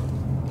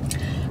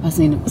 I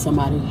seen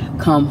somebody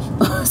come,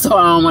 so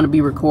I don't want to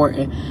be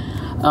recording.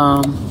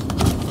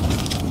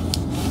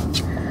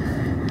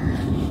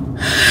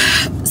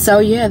 So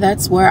yeah,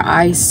 that's where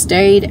I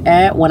stayed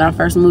at when I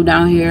first moved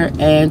down here.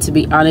 And to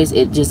be honest,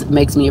 it just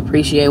makes me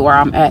appreciate where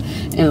I'm at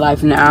in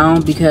life now,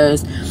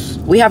 because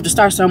we have to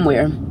start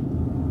somewhere.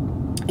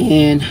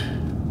 And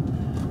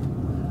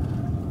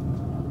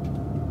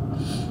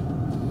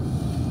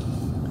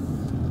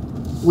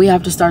we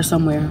have to start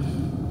somewhere.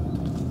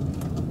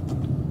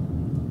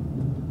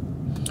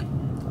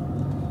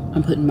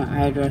 I'm putting my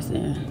address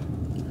in.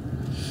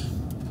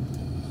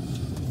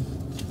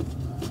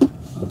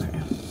 Okay.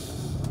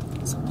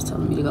 So it's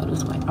telling me to go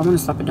this way. I want to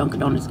stop at Dunkin'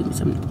 Donuts, give me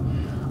some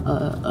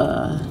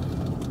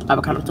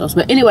avocado toast.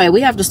 But anyway,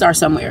 we have to start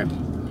somewhere,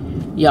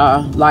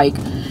 y'all. Like,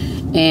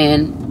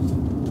 and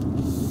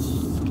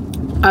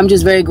I'm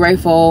just very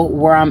grateful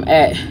where I'm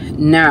at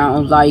now.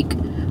 Like,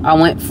 I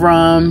went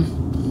from,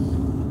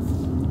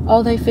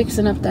 oh, they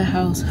fixing up that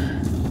house.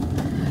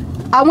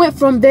 I went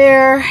from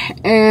there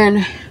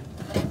and,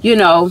 you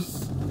know,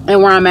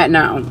 and where I'm at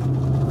now.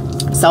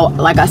 So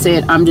like I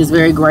said, I'm just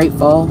very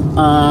grateful.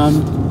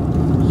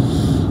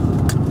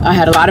 I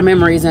had a lot of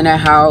memories in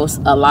that house,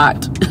 a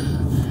lot.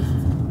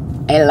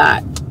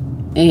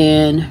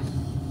 And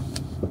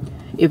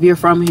if you're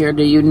from here,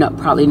 do you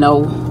probably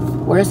know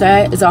where it's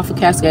at. It's off of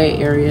Cascade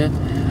area.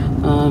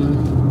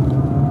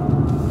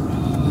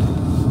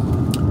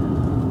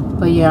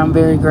 But yeah, I'm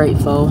very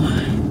grateful.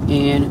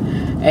 And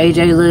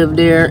AJ lived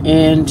there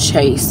and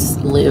Chase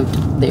lived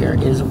there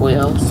as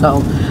well.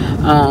 So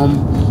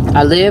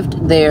I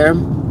lived there.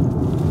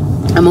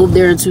 I moved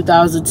there in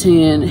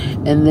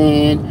 2010, and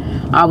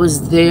then I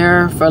was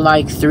there for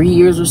like 3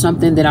 years or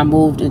something. Then I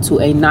moved into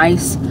a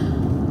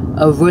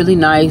really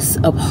nice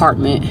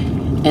apartment,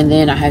 and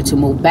then I had to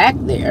move back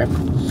there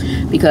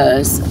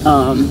because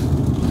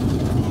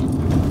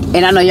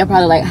and I know y'all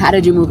probably like, how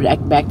did you move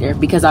back there?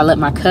 Because I let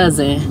my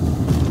cousin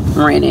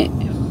rent it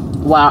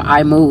while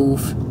I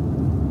move,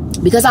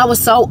 because I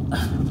was so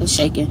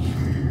shaking.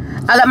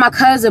 I let my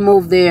cousin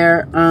move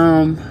there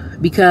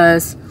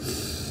because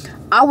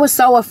I was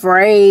so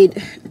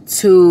afraid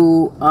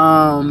to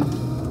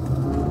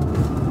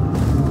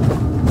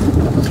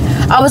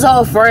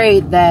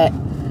that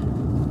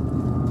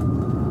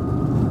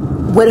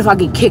what if I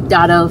get kicked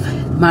out of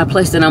my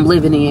place that I'm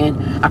living in?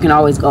 I can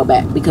always go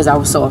back, because I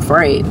was so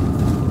afraid,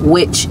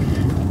 which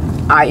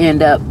I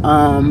end up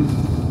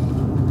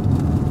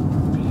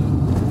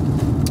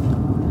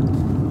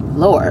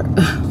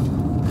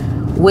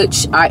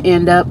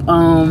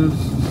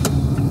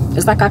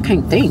it's like I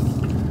can't think,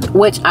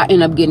 which I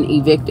end up getting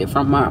evicted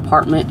from my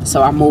apartment.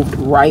 So I moved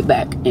right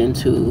back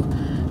into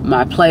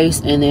my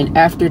place, and then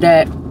after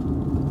that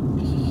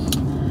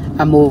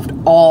I moved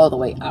all the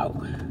way out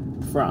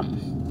from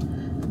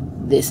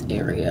this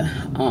area.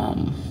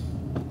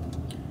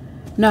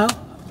 No,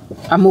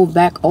 I moved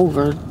back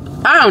over,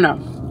 I don't know.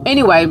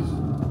 Anyway,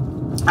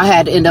 I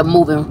had to end up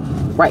moving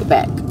right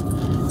back.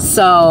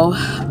 So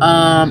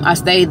I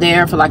stayed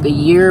there for like a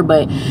year,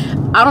 but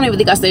I don't even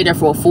think I stayed there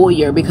for a full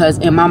year, because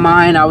in my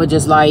mind I was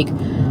just like,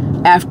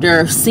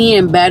 after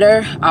seeing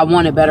better, I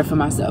wanted better for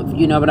myself,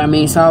 you know what I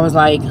mean? So I was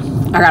like,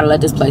 I gotta let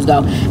this place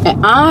go.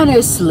 And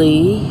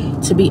honestly,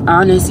 to be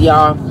honest,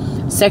 y'all,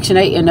 Section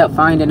 8 ended up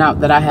finding out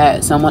that I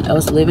had someone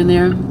else living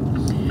there,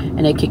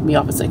 and they kicked me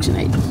off of Section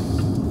 8.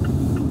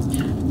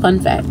 Fun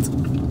fact,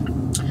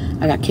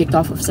 I got kicked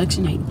off of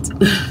Section 8.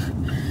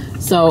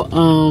 So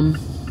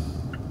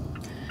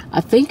I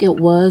think it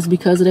was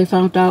because they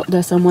found out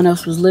that someone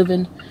else was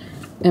living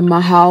in my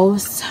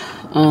house.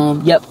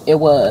 Yep, it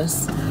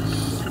was.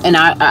 And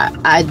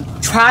I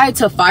tried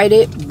to fight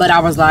it, but I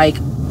was like,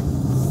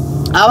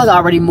 I was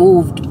already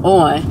moved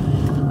on.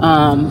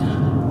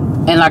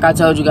 And like I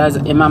told you guys,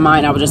 in my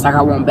mind, I was just like,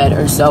 I want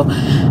better. So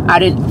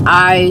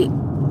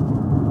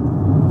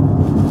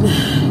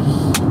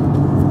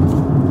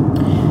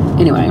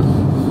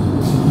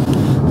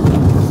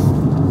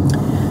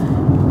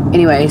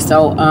Anyway,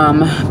 so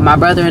my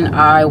brother and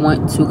I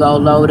went to go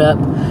load up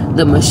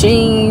the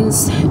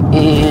machines,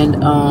 and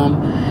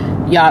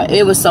y'all,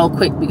 it was so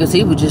quick because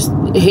he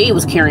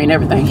was carrying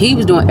everything. He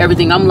was doing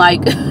everything. I'm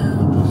like,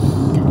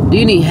 do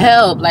you need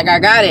help? Like, I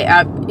got it.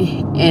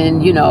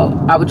 And you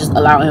know, I would just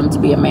allow him to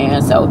be a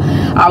man, so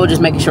I was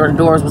just making sure the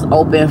doors was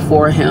open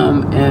for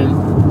him,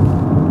 and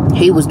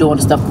he was doing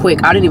the stuff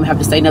quick. I didn't even have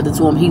to say nothing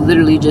to him. He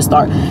literally just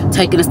started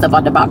taking the stuff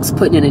out the box,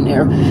 putting it in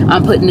there.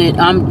 I'm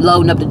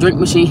loading up the drink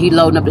machine, he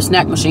loading up the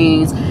snack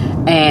machines,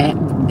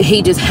 and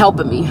he just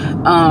helping me.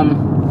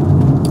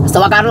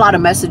 So I got a lot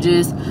of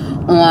messages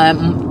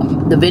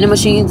on the vending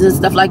machines and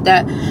stuff like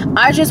that.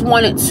 I just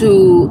wanted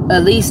to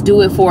at least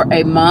do it for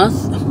a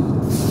month.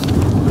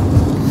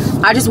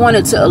 I just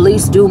wanted to at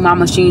least do my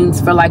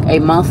machines for like a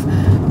month,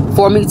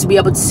 for me to be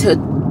able to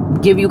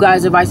give you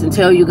guys advice and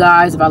tell you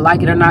guys if I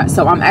like it or not.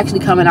 So I'm actually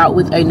coming out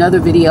with another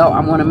video.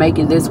 I'm going to make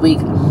it this week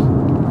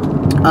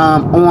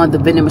on the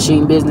vending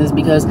machine business,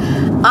 because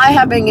I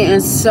have been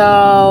getting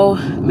so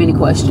many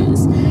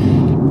questions,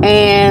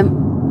 and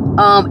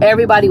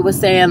everybody was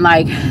saying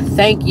like,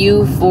 thank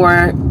you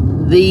for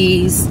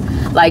these,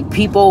 like,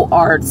 people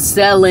are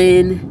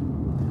selling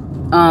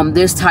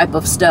this type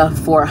of stuff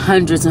for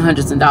hundreds and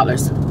hundreds of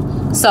dollars.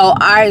 So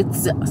I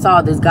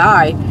saw this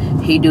guy,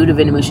 he do the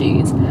vending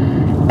machines,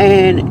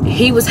 and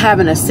he was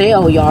having a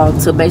sale, y'all,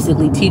 to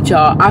basically teach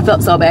y'all. I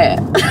felt so bad.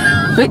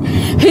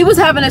 He was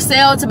having a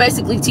sale to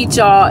basically teach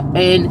y'all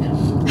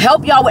and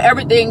help y'all with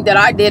everything that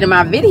I did in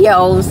my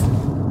videos.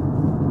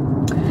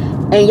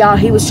 And y'all,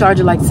 he was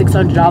charging like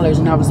 $600,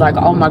 and I was like,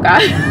 oh my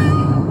God.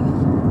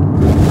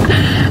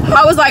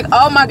 I was like,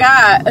 oh my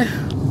God.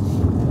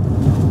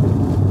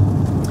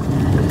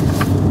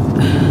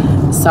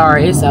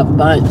 Sorry, it's a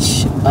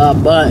bunch of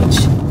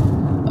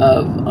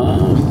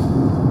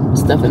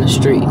stuff in the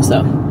street.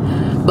 So,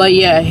 but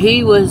yeah,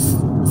 he was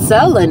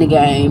selling the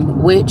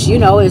game, which, you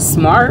know, is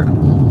smart,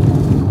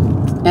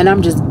 and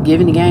I'm just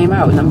giving the game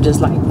out, and I'm just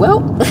like,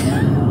 well.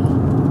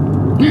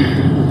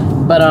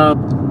 But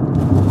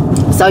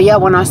so yeah,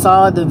 when I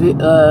saw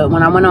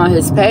when I went on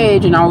his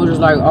page, and I was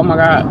just like, oh my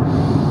God,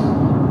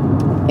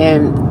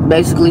 and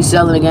basically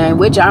selling the game,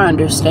 which I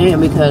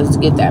understand, because to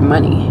get that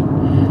money.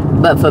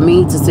 But for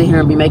me to sit here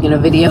and be making a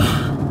video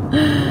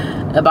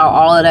about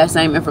all of that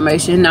same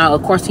information, now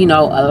of course he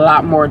know a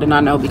lot more than I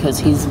know, because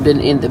he's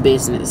been in the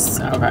business.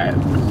 Okay,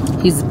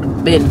 he's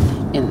been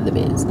in the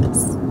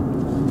business.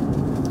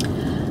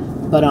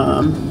 But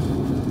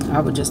I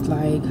would just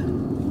like,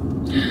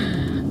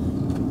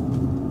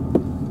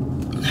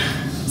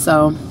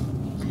 so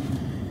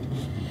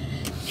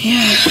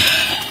yeah.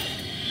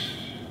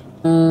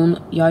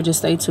 Y'all just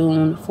stay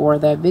tuned for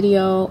that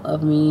video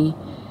of me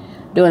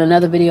doing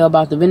another video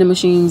about the vending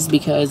machines,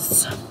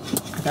 because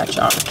I got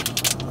y'all.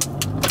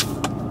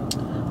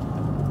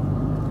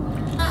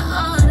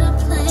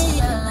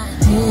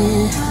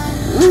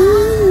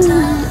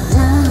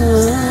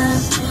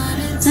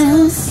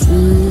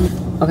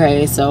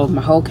 Okay, so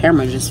my whole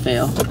camera just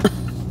fell.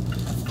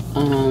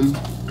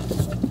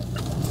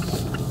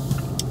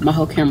 My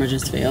whole camera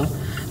just fell.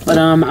 But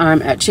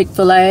I'm at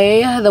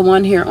Chick-fil-A, the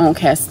one here on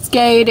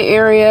Cascade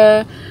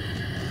area.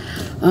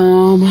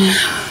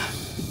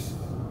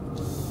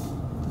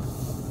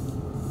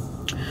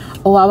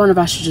 Oh, I wonder if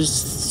I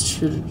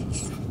should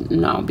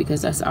no,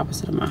 because that's the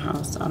opposite of my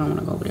house. I don't want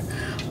to go over there.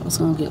 I was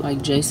gonna get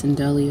like Jason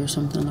Deli or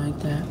something like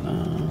that.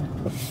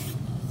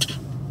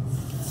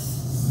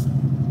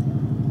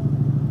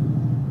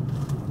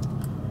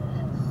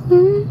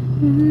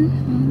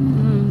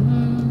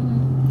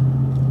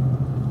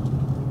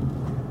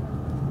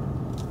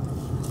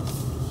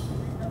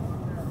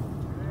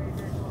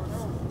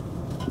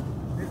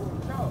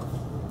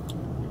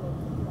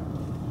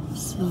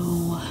 So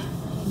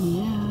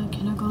yeah,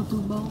 can I go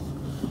through both?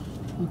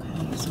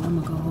 Okay, so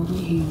I'm gonna go over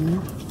here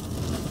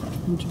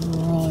and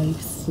drive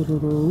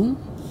through.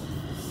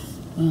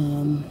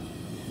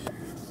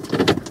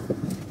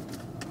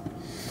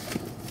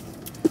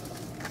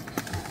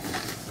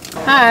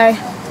 Hi.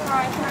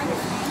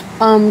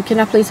 Can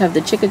I please have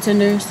the chicken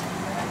tenders?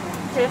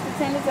 Just the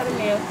tenders or the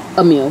meal?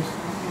 A meal.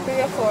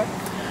 3 or 4?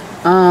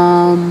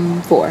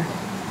 4.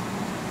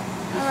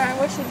 Alright,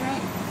 what's your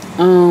drink?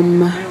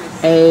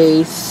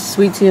 A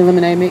sweet tea and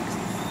lemonade mix.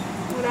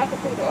 Would I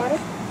complete the order?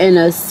 And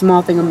a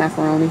small thing of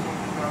macaroni.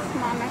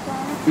 Small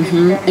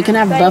macaroni? And can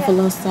I have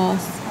buffalo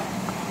sauce?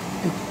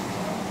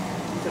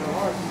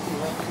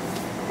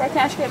 Right, can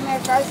I skip me a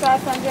fries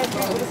sauce on your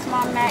drink with a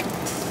small mac?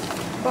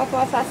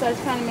 Buffalo sauce is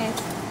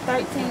condiments,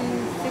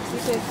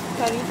 $13.66.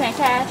 So you paying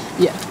cash?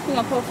 Yeah. You're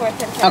gonna pull for it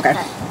to the cash Okay.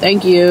 card.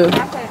 Thank you.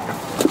 Okay.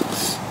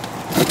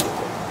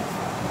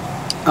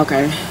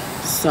 Okay.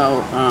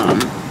 So,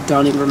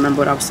 don't even remember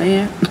what I was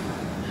saying.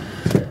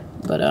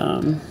 But,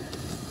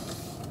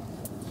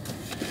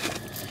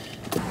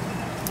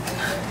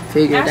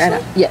 figure that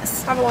out.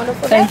 Yes. Have a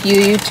wonderful day. Thank you.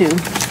 You too.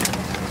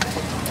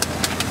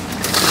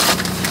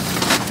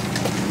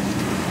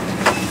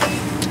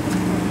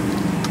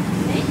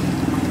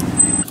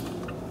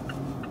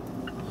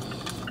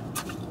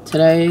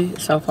 Today,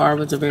 so far,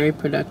 was a very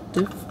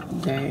productive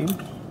day.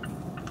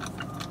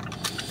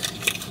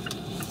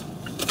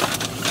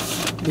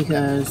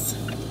 Because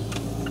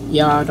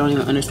y'all don't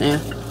even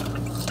understand.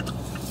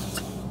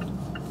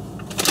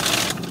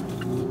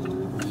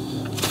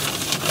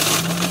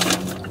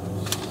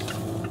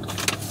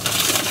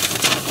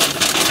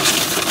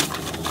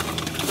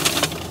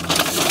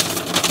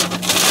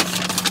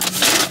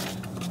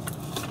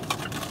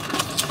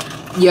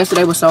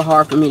 Yesterday was so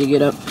hard for me to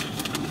get up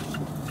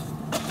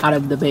out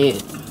of the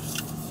bed.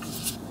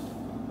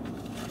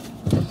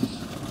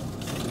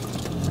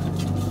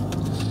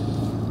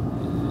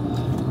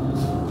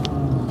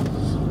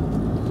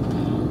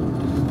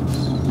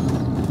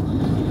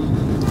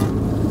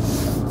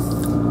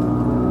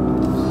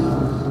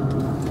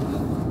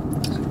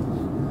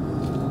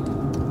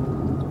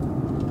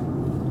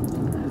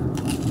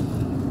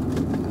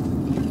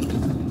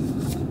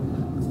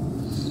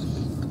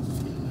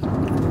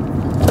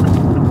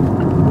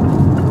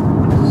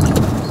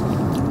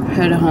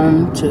 Headed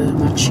home to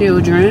my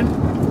children.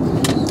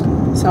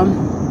 So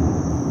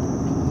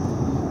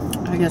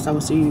I guess I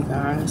will see you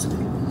guys.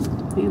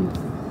 Yeah.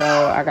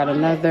 So I got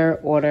another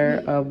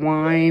order of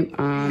wine.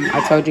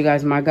 I told you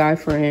guys my guy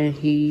friend,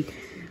 he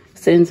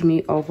sends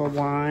me over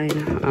wine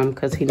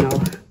because he knows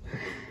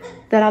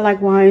that I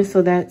like wine.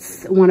 So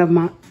that's one of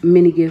my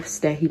many gifts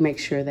that he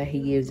makes sure that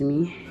he gives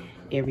me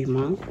every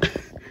month.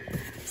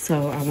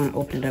 So I want to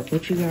open it up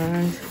with you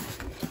guys.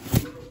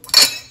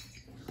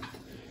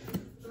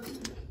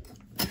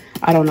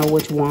 I don't know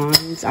which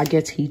wines. I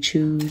guess he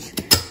chooses.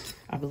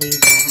 I believe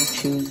that he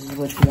chooses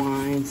which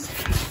wines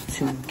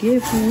to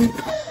give me.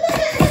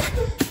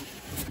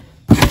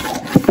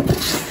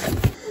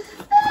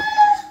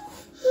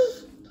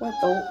 What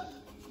the?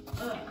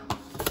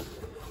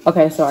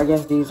 Okay, so I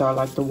guess these are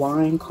like the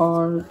wine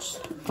cards.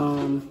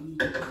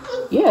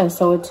 Yeah,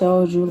 so it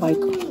tells you like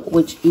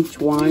which each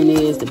wine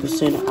is, the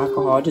percent of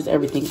alcohol, just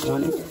everything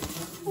on it.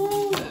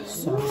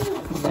 So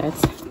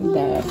that's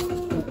that.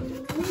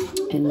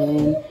 And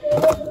then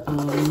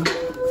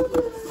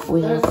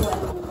we have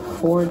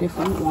 4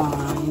 different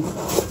wines.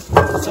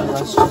 So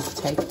let's just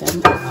take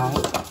them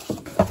out.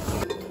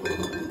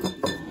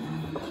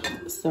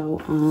 So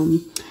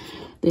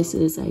this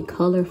is a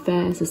Color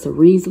Fast. It's a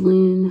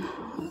Riesling.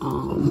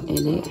 And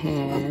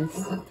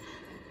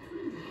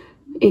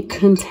it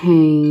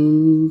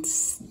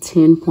contains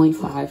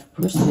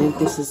 10.5%.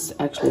 This is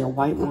actually a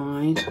white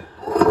wine.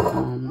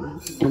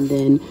 And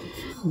then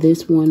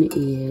this one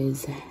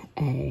is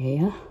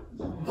a,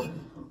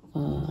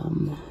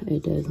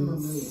 it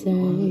doesn't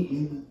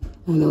say,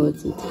 I know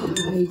it's a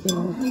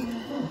tiger.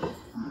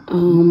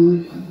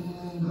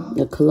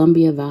 The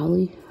Columbia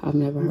Valley, I've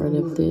never heard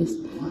of this.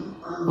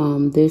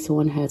 This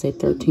one has a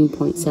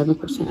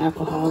 13.7%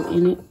 alcohol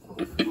in it.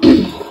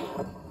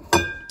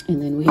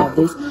 And then we have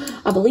this,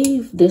 I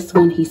believe this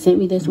one, he sent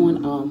me this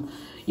one.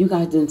 You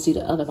guys didn't see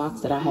the other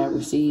box that I had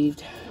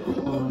received.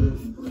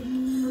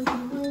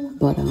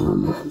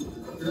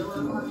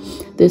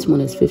 This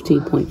one is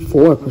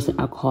 15.4%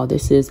 alcohol.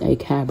 This is a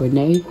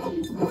Cabernet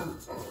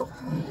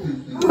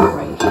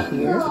right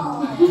here.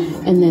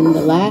 And then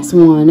the last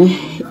one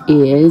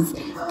is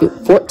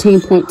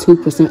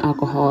 14.2%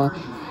 alcohol,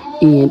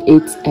 and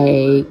it's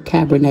a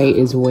Cabernet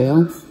as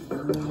well.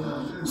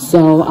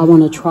 So I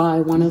want to try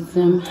one of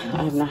them.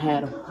 I have not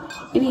had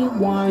any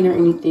wine or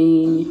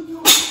anything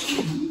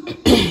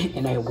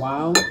in a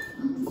while.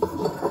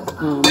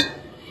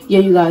 Yeah,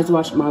 you guys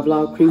watched my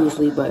vlog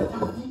previously, but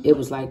it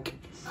was like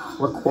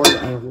recorded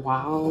a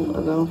while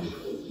ago.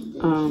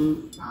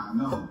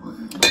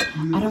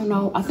 I don't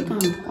know. I think I'm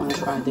gonna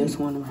try this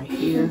one right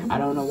here. I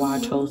don't know why I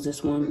chose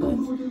this one, but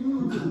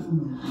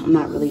I'm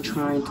not really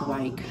trying to,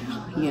 like,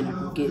 you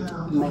know, get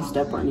messed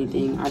up or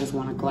anything. I just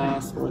want a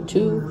glass or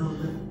two.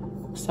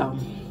 So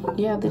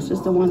yeah, this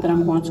is the one that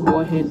I'm going to go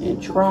ahead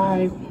and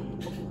try,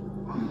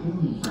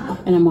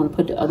 and I'm going to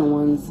put the other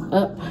ones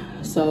up,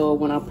 so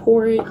when I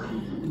pour it,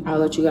 I'll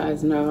let you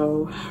guys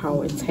know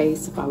how it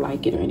tastes, if I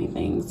like it or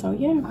anything. So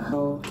yeah,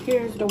 so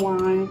here's the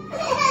wine.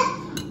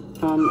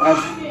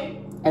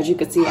 As you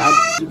can see,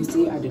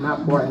 I did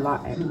not pour a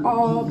lot at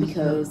all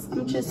because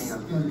I'm just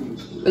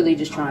really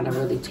trying to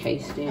really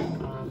taste it.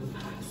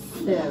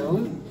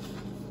 So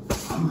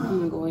I'm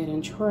gonna go ahead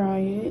and try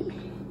it.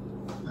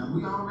 Now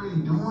we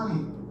already doing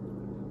it.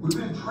 We've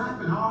been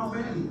trapping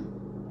already.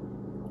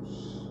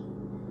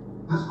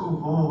 Let's go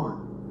hard.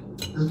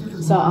 Let's get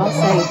this. So I'll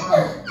say,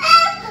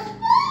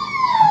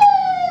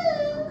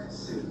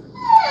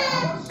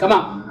 come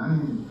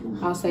on.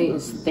 I'll say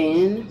it's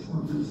thin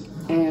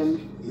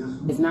and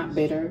it's not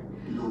bitter,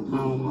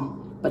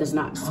 but it's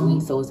not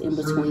sweet, so it's in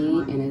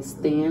between and it's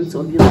thin.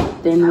 So if you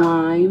like thin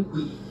wine,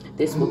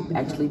 this will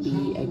actually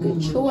be a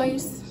good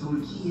choice.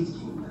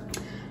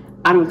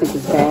 I don't think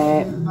it's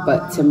bad,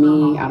 but to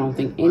me, I don't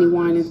think any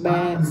wine is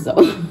bad.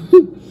 So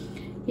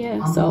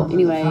yeah, so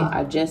anyway,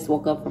 I just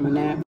woke up from a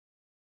nap.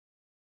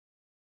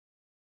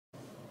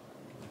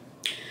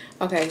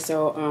 Okay,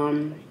 so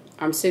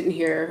I'm sitting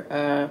here.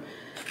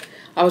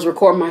 I was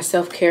recording my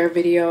self-care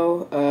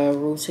video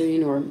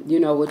routine, or you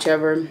know,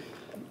 whichever.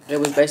 It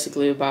was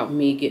basically about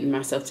me getting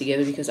myself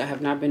together because I have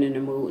not been in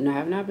the mood and I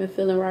have not been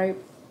feeling right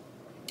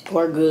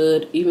or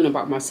good, even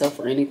about myself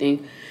or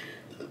anything.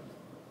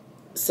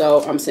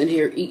 So I'm sitting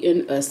here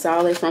eating a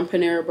salad from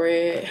Panera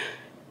Bread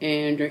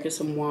and drinking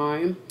some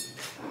wine.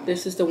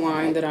 This is the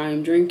wine that I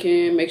am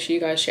drinking. Make sure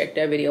you guys check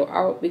that video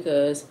out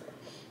because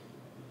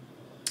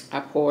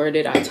I poured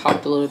it. I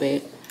talked a little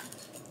bit.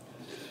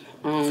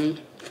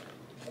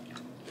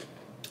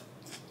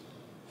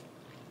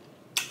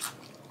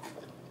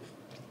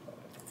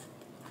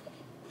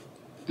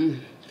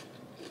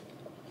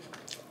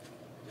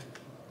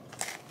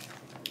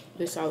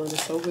 This salad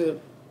is so good.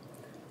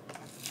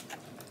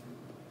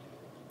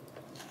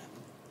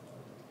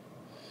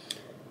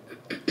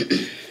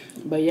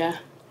 But yeah.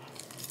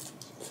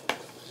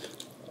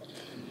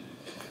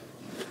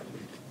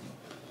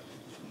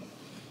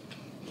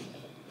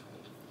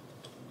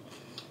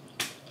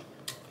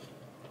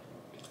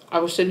 I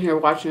was sitting here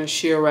watching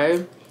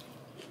Shirley.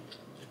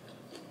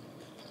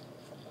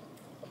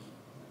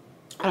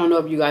 I don't know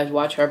if you guys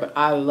watch her, but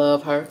I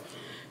love her.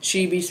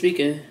 She be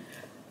speaking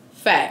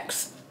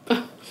facts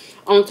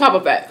on top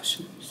of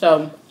facts.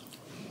 So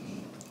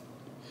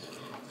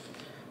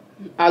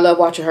I love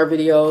watching her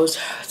videos.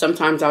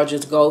 Sometimes I'll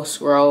just go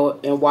scroll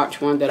and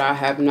watch one that I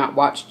have not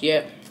watched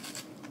yet.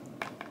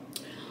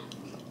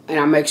 And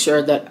I make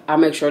sure that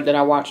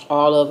I watch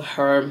all of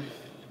her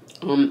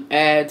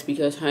ads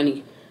because,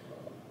 honey,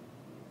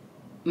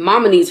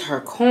 mama needs her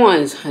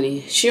coins,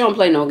 honey. She don't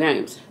play no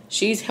games.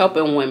 She's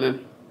helping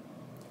women.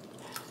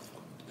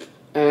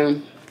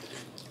 And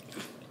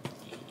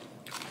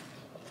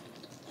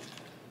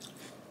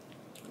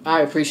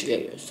I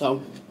appreciate it.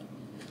 So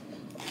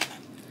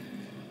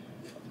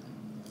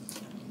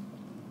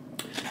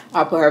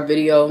I'll put her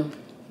video,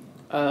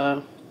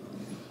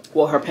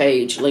 well, her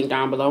page link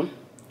down below.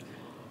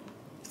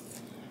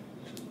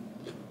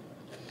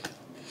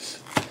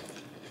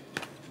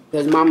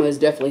 Because mama is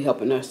definitely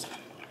helping us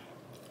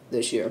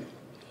this year.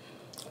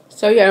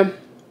 So yeah,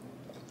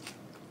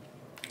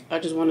 I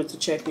just wanted to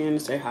check in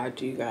and say hi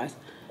to you guys.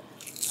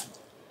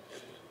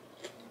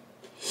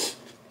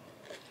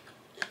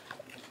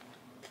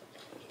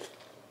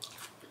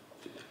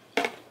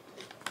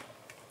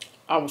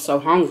 I was so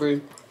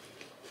hungry.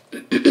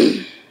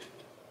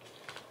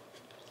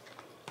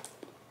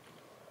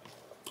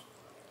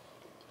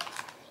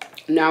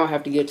 Now I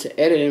have to get to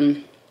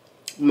editing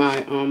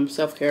my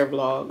self-care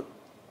vlog.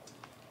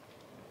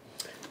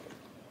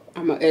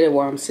 I'm gonna edit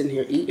while I'm sitting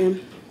here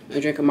eating.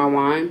 and drinking my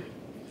wine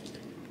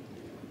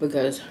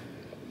because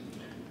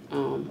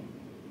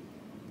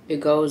it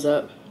goes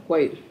up.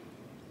 Wait.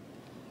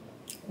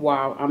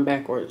 Wow, I'm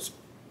backwards.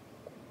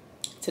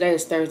 Today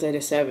is Thursday the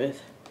 7th.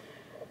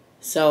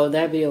 So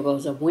that video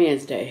goes up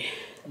Wednesday.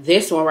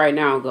 This one right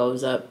now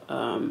goes up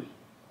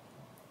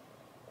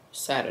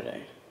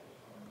Saturday.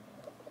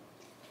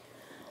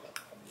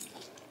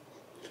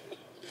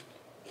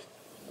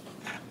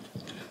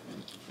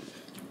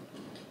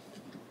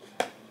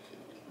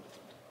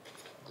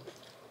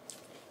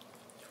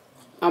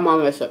 I'm all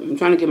messed up. I'm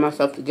trying to get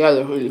myself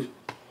together, honey.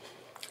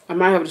 I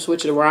might have to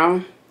switch it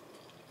around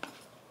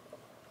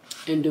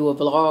and do a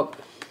vlog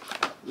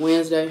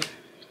Wednesday.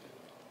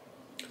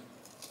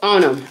 I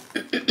don't know.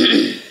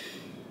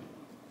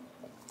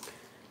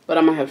 But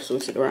I might have to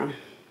switch it around.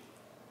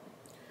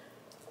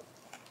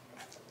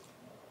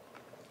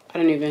 I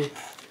didn't even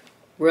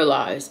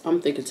realize.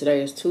 I'm thinking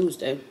today is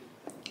Tuesday.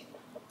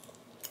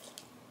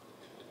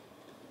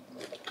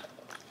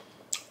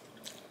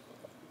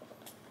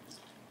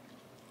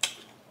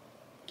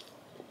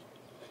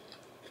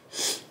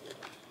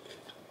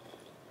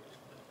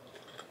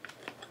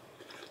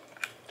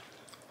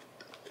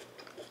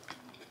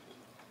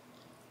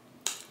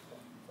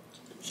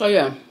 So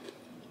yeah,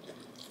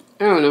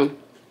 I don't know.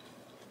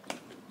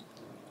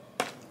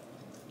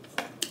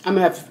 I'm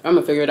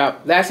gonna figure it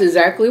out. That's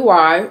exactly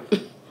why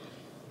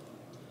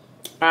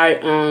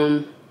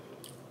I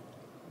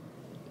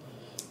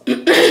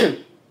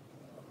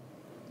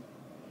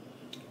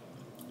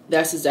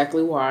that's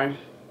exactly why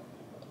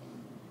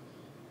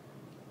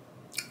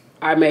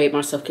I made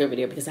my self-care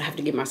video, because I have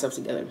to get myself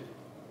together.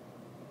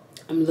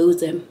 I'm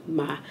losing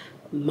my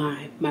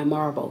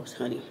marbles,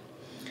 honey.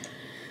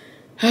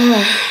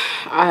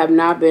 I have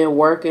not been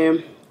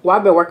working. Well,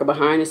 I've been working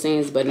behind the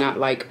scenes, but not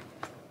like...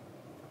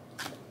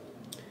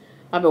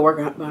 I've been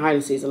working behind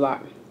the scenes a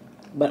lot.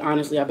 But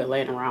honestly, I've been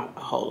laying around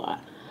a whole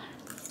lot.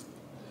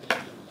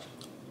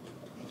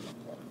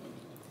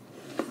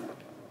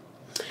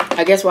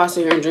 I guess while I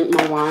sit here and drink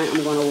my wine,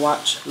 I'm going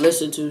to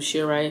listen to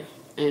Shirai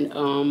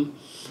and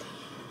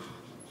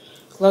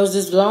close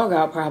this vlog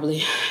out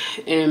probably.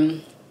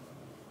 And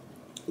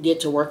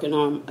get to working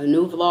on a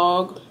new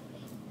vlog,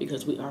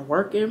 because we are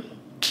working.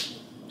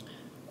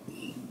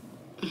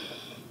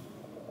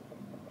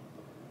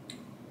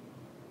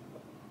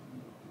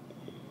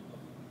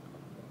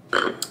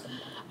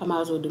 I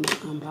might as well do my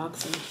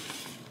unboxing.